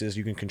devices.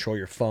 You can control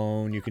your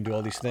phone. You can do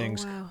all these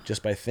things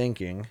just by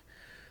thinking.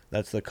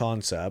 That's the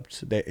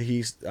concept.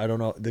 I don't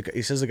know.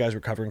 He says the guy's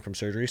recovering from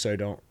surgery, so I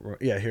don't.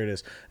 Yeah, here it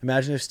is.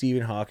 Imagine if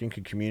Stephen Hawking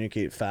could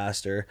communicate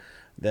faster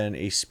than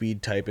a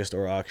speed typist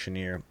or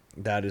auctioneer.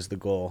 That is the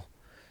goal.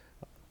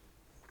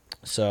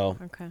 So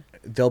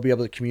they'll be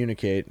able to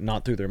communicate,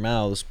 not through their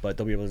mouths, but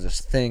they'll be able to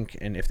just think.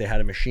 And if they had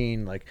a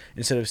machine, like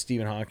instead of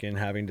Stephen Hawking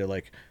having to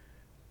like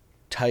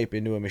type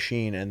into a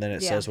machine and then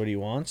it says what he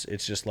wants,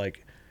 it's just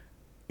like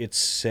it's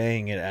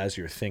saying it as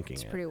you're thinking.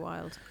 It's pretty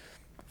wild.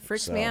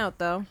 Freaks me out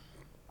though.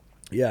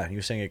 Yeah,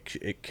 you're saying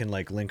it can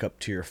like link up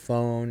to your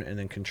phone and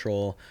then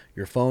control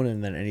your phone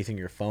and then anything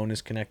your phone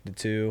is connected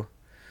to.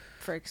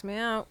 Freaks me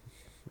out.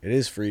 It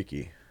is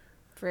freaky.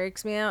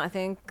 Freaks me out. I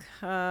think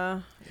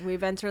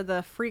we've entered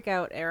the freak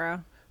out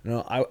era.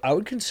 No, I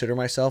would consider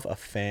myself a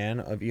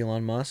fan of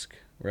Elon Musk,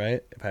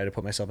 right? If I had to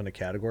put myself in a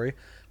category.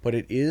 But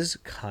it is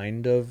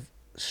kind of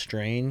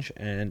strange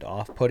and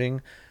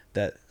off-putting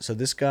that... So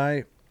this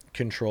guy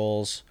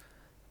controls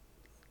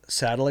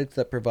satellites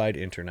that provide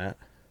internet,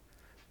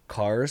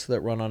 cars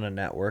that run on a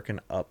network and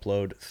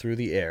upload through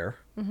the air.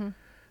 Mm-hmm.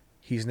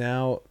 He's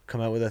now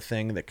come out with a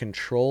thing that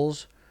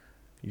controls...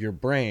 your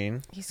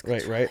brain,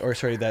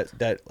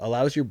 that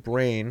allows your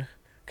brain,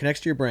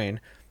 connects to your brain,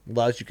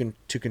 allows you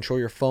to control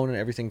your phone and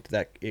everything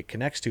that it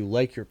connects to,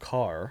 like your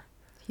car.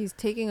 He's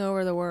taking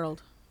over the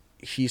world.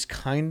 He's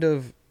kind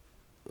of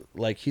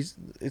like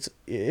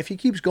if he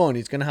keeps going,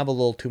 he's gonna have a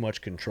little too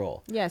much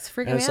control. Yeah, it's freaking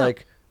me out. And it's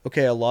like,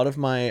 okay, a lot of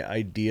my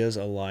ideas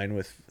align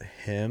with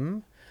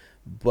him,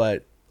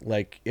 but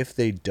like if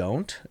they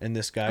don't, and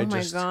this guy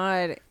just, oh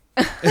my god.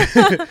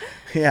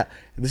 Yeah,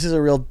 this is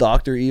a real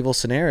Dr. Evil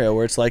scenario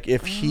where it's like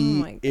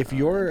if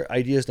your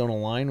ideas don't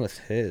align with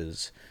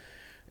his,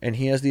 and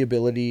he has the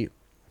ability,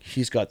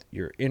 he's got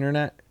your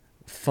internet,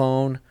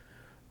 phone,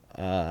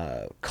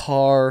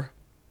 car,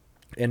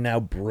 and now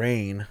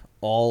brain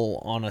all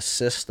on a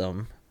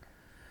system.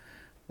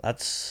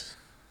 That's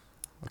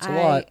a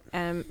lot. I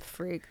am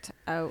freaked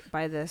out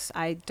by this.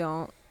 I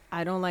don't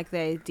like the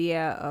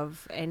idea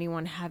of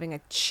anyone having a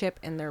chip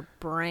in their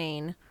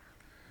brain.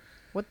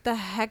 What the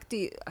heck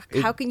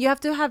how can you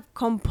have to have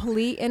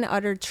complete and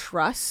utter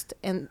trust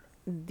in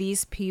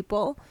these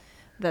people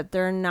that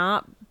they're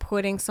not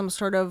putting some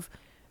sort of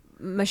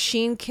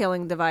machine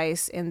killing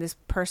device in this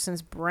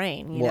person's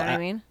brain? You know what I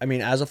mean? I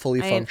mean, as a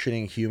fully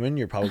functioning human,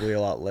 you're probably a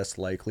lot less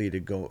likely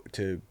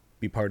to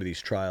be part of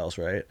these trials,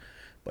 right?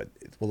 But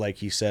like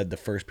he said, the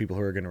first people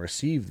who are going to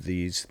receive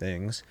these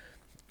things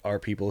are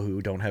people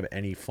who don't have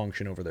any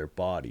function over their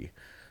body.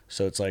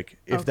 So it's like,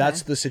 if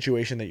that's the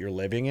situation that you're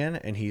living in,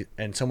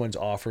 and someone's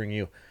offering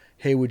you,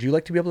 hey, would you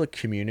like to be able to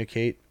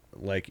communicate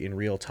like in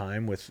real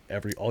time with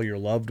all your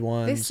loved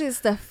ones? This is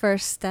the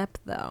first step,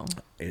 though.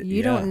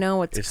 You don't know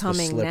what's coming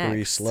next. It's the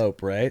slippery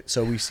slope, right?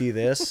 So we see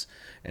this,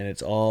 and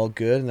it's all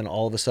good, and then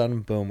all of a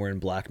sudden, boom, we're in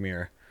Black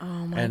Mirror.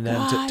 Oh my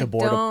god!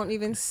 Don't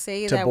even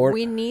say that.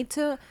 We need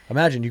to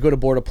imagine you go to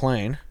board a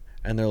plane,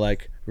 and they're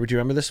like, "Do you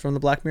remember this from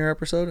the Black Mirror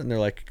episode?" And they're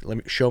like,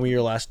 show me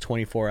your last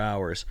 24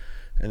 hours."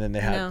 And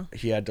then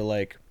he had to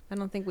like... I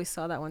don't think we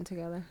saw that one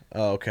together.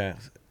 Oh, okay.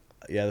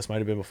 Yeah, this might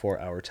have been before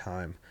our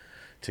time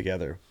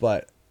together.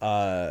 But,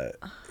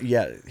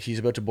 yeah, he's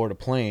about to board a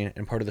plane,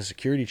 and part of the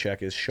security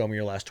check is show me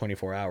your last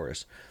 24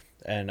 hours.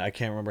 And I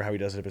can't remember how he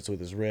does it, if it's with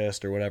his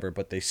wrist or whatever,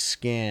 but they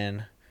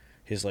scan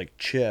his, like,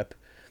 chip,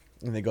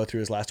 and they go through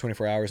his last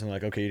 24 hours, and they're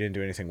like, okay, you didn't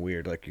do anything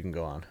weird. Like, you can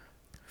go on.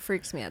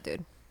 Freaks me out,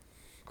 dude.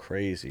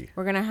 Crazy.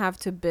 We're going to have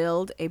to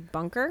build a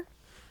bunker.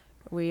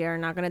 We are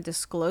not going to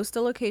disclose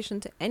the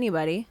location to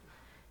anybody,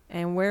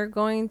 and we're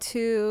going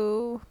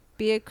to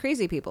be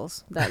crazy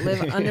peoples that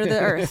live under the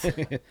earth.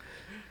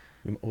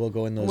 We'll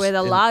go in those with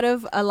a lot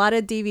of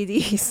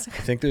DVDs.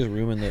 I think there's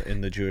room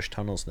in the Jewish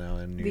tunnels now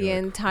in New York. The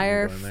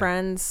entire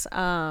Friends,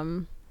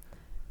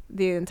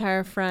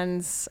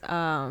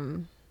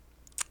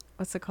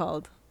 what's it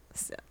called?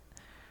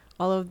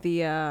 All of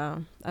the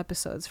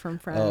episodes from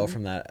Friends. Oh,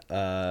 from that.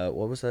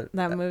 What was that?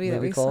 That movie that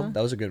we called? saw?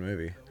 That was a good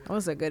movie. That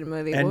was a good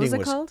movie. Ending what was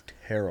it called?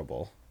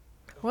 Terrible.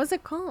 What was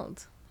it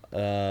called?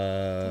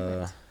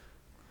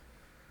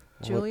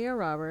 Julia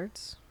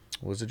Roberts.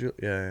 Was it Julia?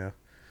 Yeah.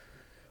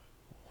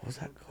 What was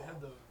that called? They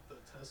had the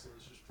Teslas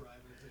just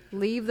driving.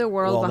 Leave the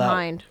World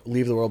Behind.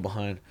 Leave the World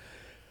Behind.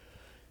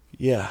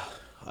 Yeah.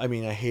 I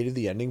mean, I hated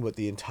the ending, but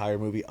the entire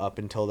movie up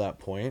until that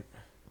point.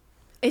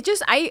 It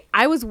just,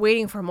 I was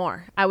waiting for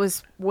more. I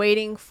was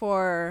waiting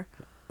for...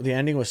 The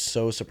ending was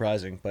so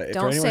surprising, but if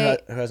for anyone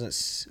who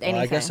hasn't... Well,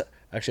 I guess,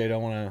 actually, I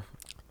don't want to...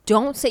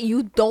 Don't say...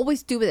 You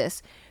always do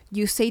this.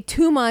 You say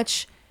too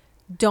much.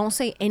 Don't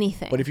say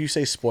anything. But if you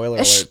say spoiler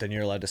alert, then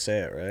you're allowed to say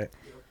it, right?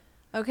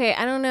 Okay,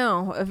 I don't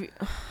know.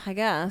 I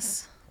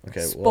guess.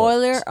 Okay.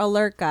 Spoiler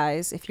alert,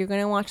 guys. If you're going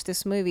to watch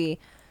this movie,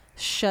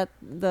 shut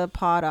the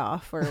pod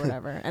off or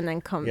whatever, and then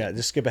come... Yeah,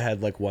 just skip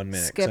ahead like 1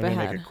 minute. Skip ahead. I'm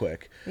going to make it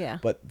quick. Yeah.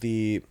 But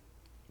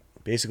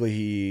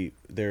basically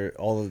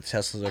all of the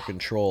Teslas are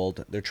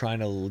controlled. They're trying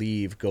to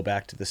leave, go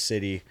back to the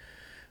city,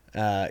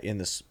 in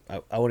this,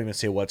 I won't even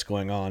say what's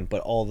going on,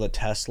 but all the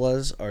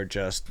Teslas are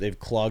just, they've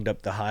clogged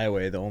up the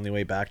highway, the only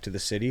way back to the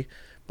city,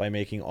 by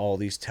making all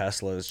these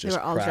Teslas just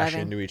crash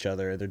into each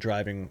other. They're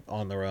driving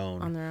on their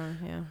own.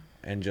 Yeah.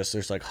 And just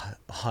there's like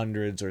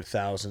hundreds or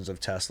thousands of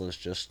Teslas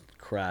just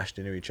crashed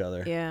into each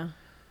other. Yeah.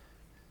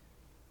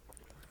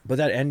 But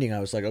that ending, I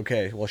was like,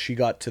 okay, well, she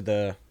got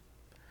to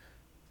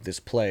this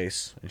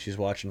place and she's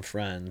watching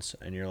Friends,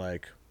 and you're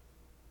like,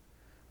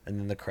 and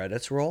then the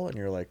credits roll and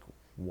you're like,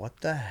 what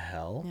the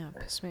hell? Yeah, it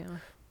pissed me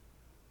off.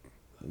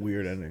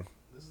 Weird ending.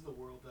 This is the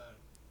world that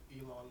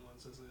Elon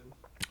wants us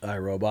in.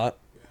 iRobot.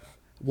 Yeah.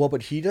 Well,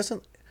 but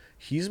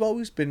he's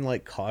always been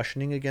like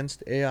cautioning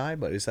against AI,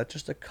 but is that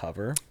just a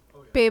cover? Oh,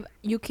 yeah. Babe,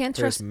 you can't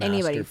For his trust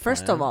anybody. master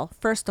First plan.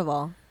 of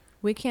all,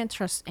 we can't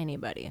trust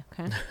anybody,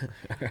 okay?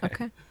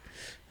 Okay?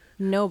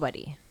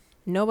 Nobody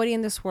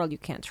in this world you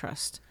can't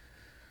trust.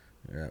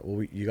 Yeah,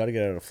 well, you got to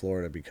get out of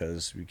Florida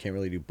because we can't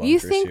really do You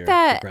bunkers think here.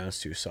 that- The ground's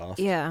too soft.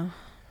 Yeah.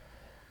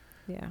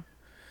 Yeah.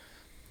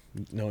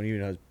 No one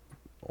even has,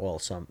 well,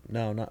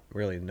 no, not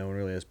really. No one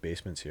really has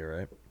basements here,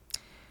 right?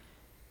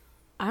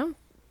 I don't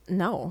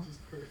know.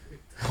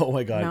 Oh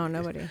my God. No,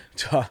 nobody.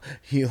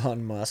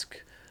 Elon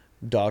Musk,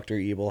 Dr.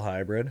 Evil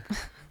hybrid.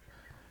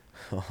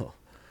 Oh.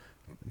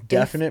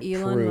 Definite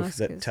Elon proof Musk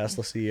that is-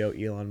 Tesla CEO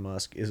Elon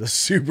Musk is a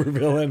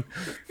supervillain.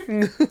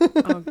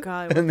 Oh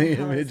God. What And the the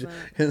hell is image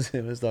that? is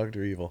him as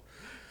Dr. Evil.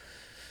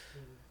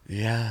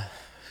 Yeah.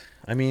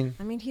 I mean,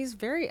 He's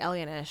very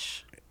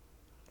alienish.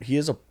 he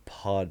is a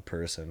pod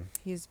person.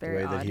 He's The very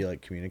way that odd. he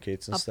like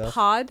communicates and A stuff.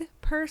 pod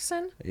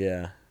person?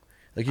 Yeah.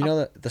 Like, you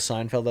know the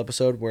Seinfeld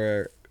episode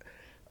where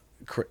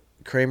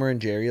Kramer and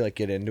Jerry like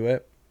get into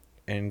it,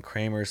 and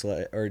Kramer's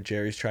like, or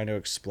Jerry's trying to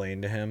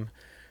explain to him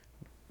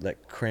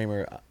that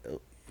Kramer,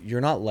 you're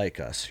not like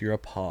us. You're a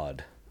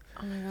pod.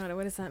 Oh my God,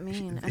 what does that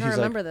mean? I He's don't like,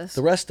 remember this.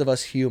 The rest of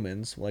us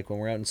humans, like when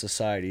we're out in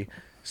society,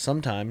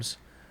 sometimes,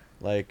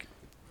 like,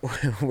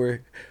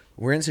 we're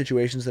in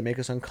situations that make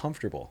us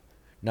uncomfortable.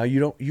 Now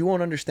you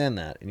won't understand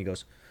that. And he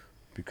goes,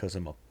 because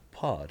I'm a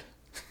pod.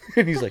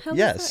 And he's like, What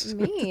the hell yes. does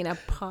that mean? A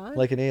pod?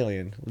 Like an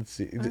alien. Let's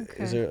see.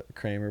 Okay. Is there a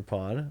Kramer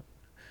pod?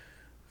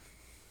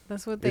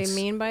 That's what they it's-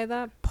 mean by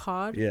that?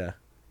 Pod? Yeah.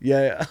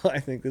 Yeah, I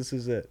think this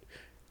is it.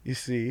 You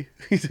see,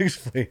 he's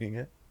explaining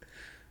it.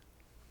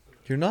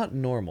 You're not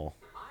normal.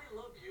 I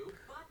love you,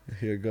 but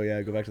Here,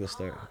 go back to the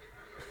start.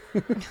 I,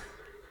 on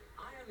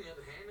the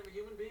other hand, am a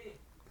human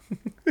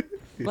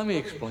being. Let me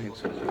explain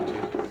something to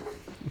you.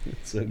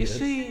 It's so You good.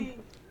 see,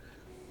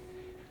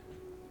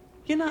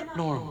 you're not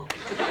normal.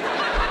 You're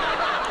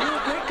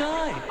a great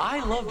guy.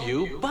 I love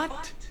you,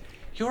 but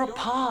you're a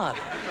pod.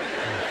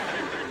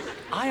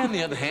 I, on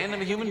the other hand,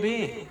 am a human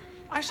being.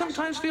 I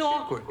sometimes feel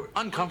awkward,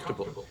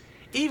 uncomfortable,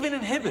 even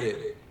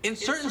inhibited in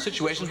certain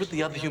situations with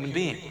the other human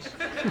beings.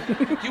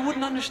 You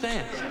wouldn't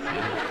understand.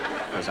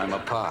 Because I'm a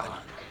pod.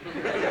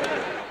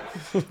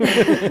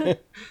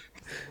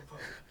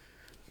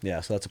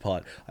 Yeah, so that's a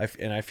pod.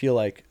 And I feel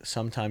like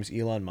sometimes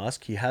Elon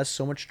Musk, he has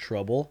so much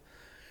trouble,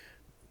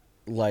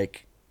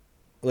 like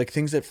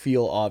things that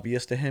feel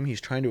obvious to him,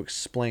 he's trying to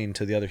explain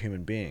to the other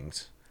human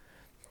beings.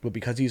 But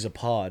because he's a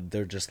pod,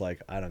 they're just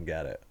like, I don't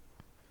get it.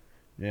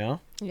 You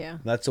know? Yeah.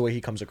 That's the way he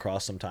comes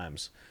across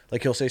sometimes.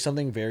 Like, he'll say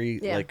something very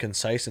Yeah. like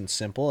concise and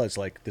simple. It's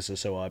like, this is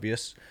so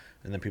obvious.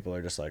 And then people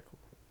are just like,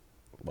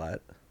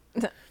 what?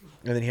 And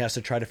then he has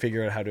to try to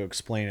figure out how to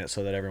explain it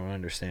so that everyone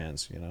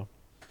understands, you know?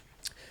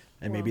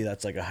 And maybe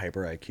that's like a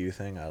hyper IQ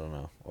thing. I don't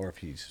know. Or if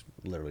he's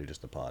literally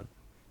just a pod.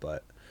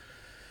 But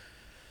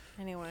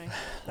Anyway,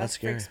 That's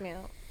that freaks scary. me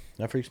out.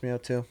 that freaks me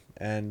out too.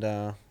 And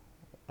I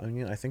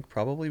mean, I think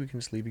probably we can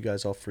just leave you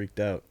guys all freaked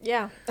out.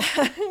 Yeah.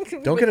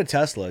 Don't get a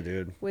Tesla,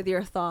 dude. With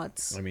your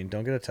thoughts. I mean,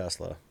 don't get a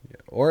Tesla.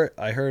 Or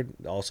I heard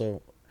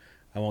also,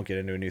 I won't get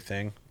into a new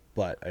thing,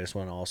 but I just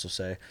want to also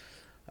say,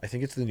 I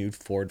think it's the new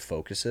Ford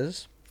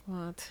Focuses.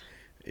 What?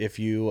 If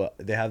you,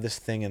 they have this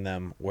thing in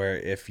them where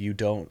if you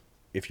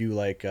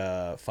like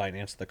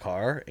finance the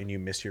car and you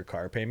miss your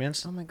car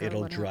payments, Oh my God,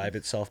 it'll what drive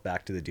happens? itself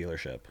back to the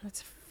dealership,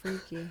 That's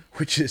freaky.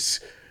 which is,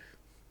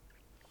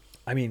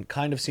 I mean,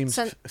 kind of seems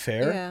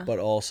fair, yeah. but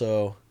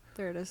also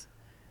There it is.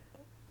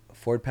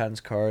 Ford patents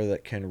car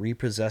that can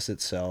repossess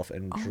itself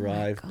and Oh my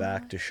drive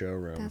back God. to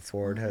showroom. That's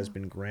Ford has wild.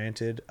 been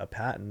granted a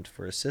patent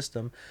for a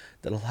system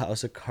that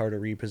allows a car to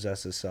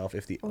repossess itself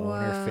if the owner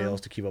Wow. fails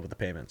to keep up with the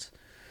payments.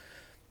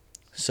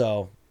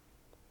 So,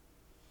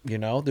 you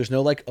know, there's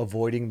no like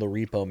avoiding the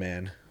repo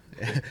man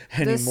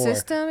anymore. The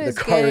system is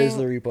the car getting, is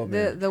the repo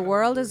man. The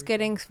world is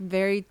getting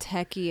very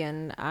techy,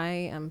 and I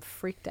am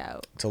freaked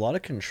out. It's a lot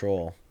of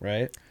control,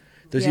 right?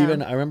 There's Yeah.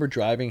 even, I remember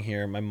driving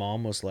here, my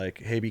mom was like,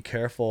 hey, be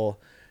careful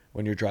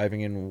when you're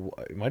driving in,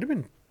 it might have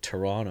been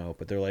Toronto,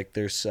 but they're like,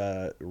 there's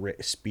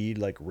speed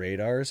like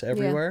radars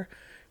everywhere.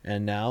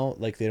 And now,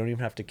 like, they don't even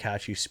have to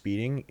catch you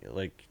speeding.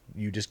 Like,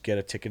 you just get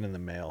a ticket in the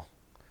mail,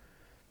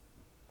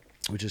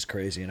 which is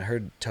crazy. And I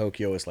heard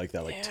Tokyo was like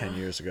that like 10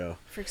 years ago.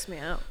 Freaks me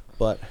out.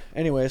 But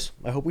anyways,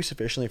 I hope we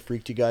sufficiently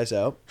freaked you guys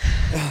out,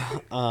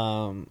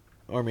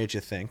 or made you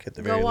think at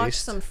the Go very watch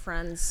least. some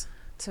Friends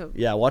to.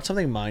 Yeah, watch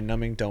something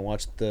mind-numbing. Don't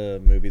watch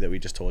the movie that we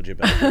just told you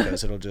about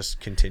because it'll just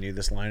continue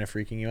this line of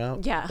freaking you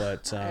out. Yeah,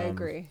 but I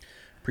agree.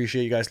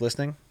 Appreciate you guys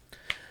listening,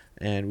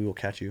 and we will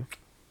catch you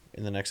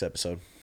in the next episode.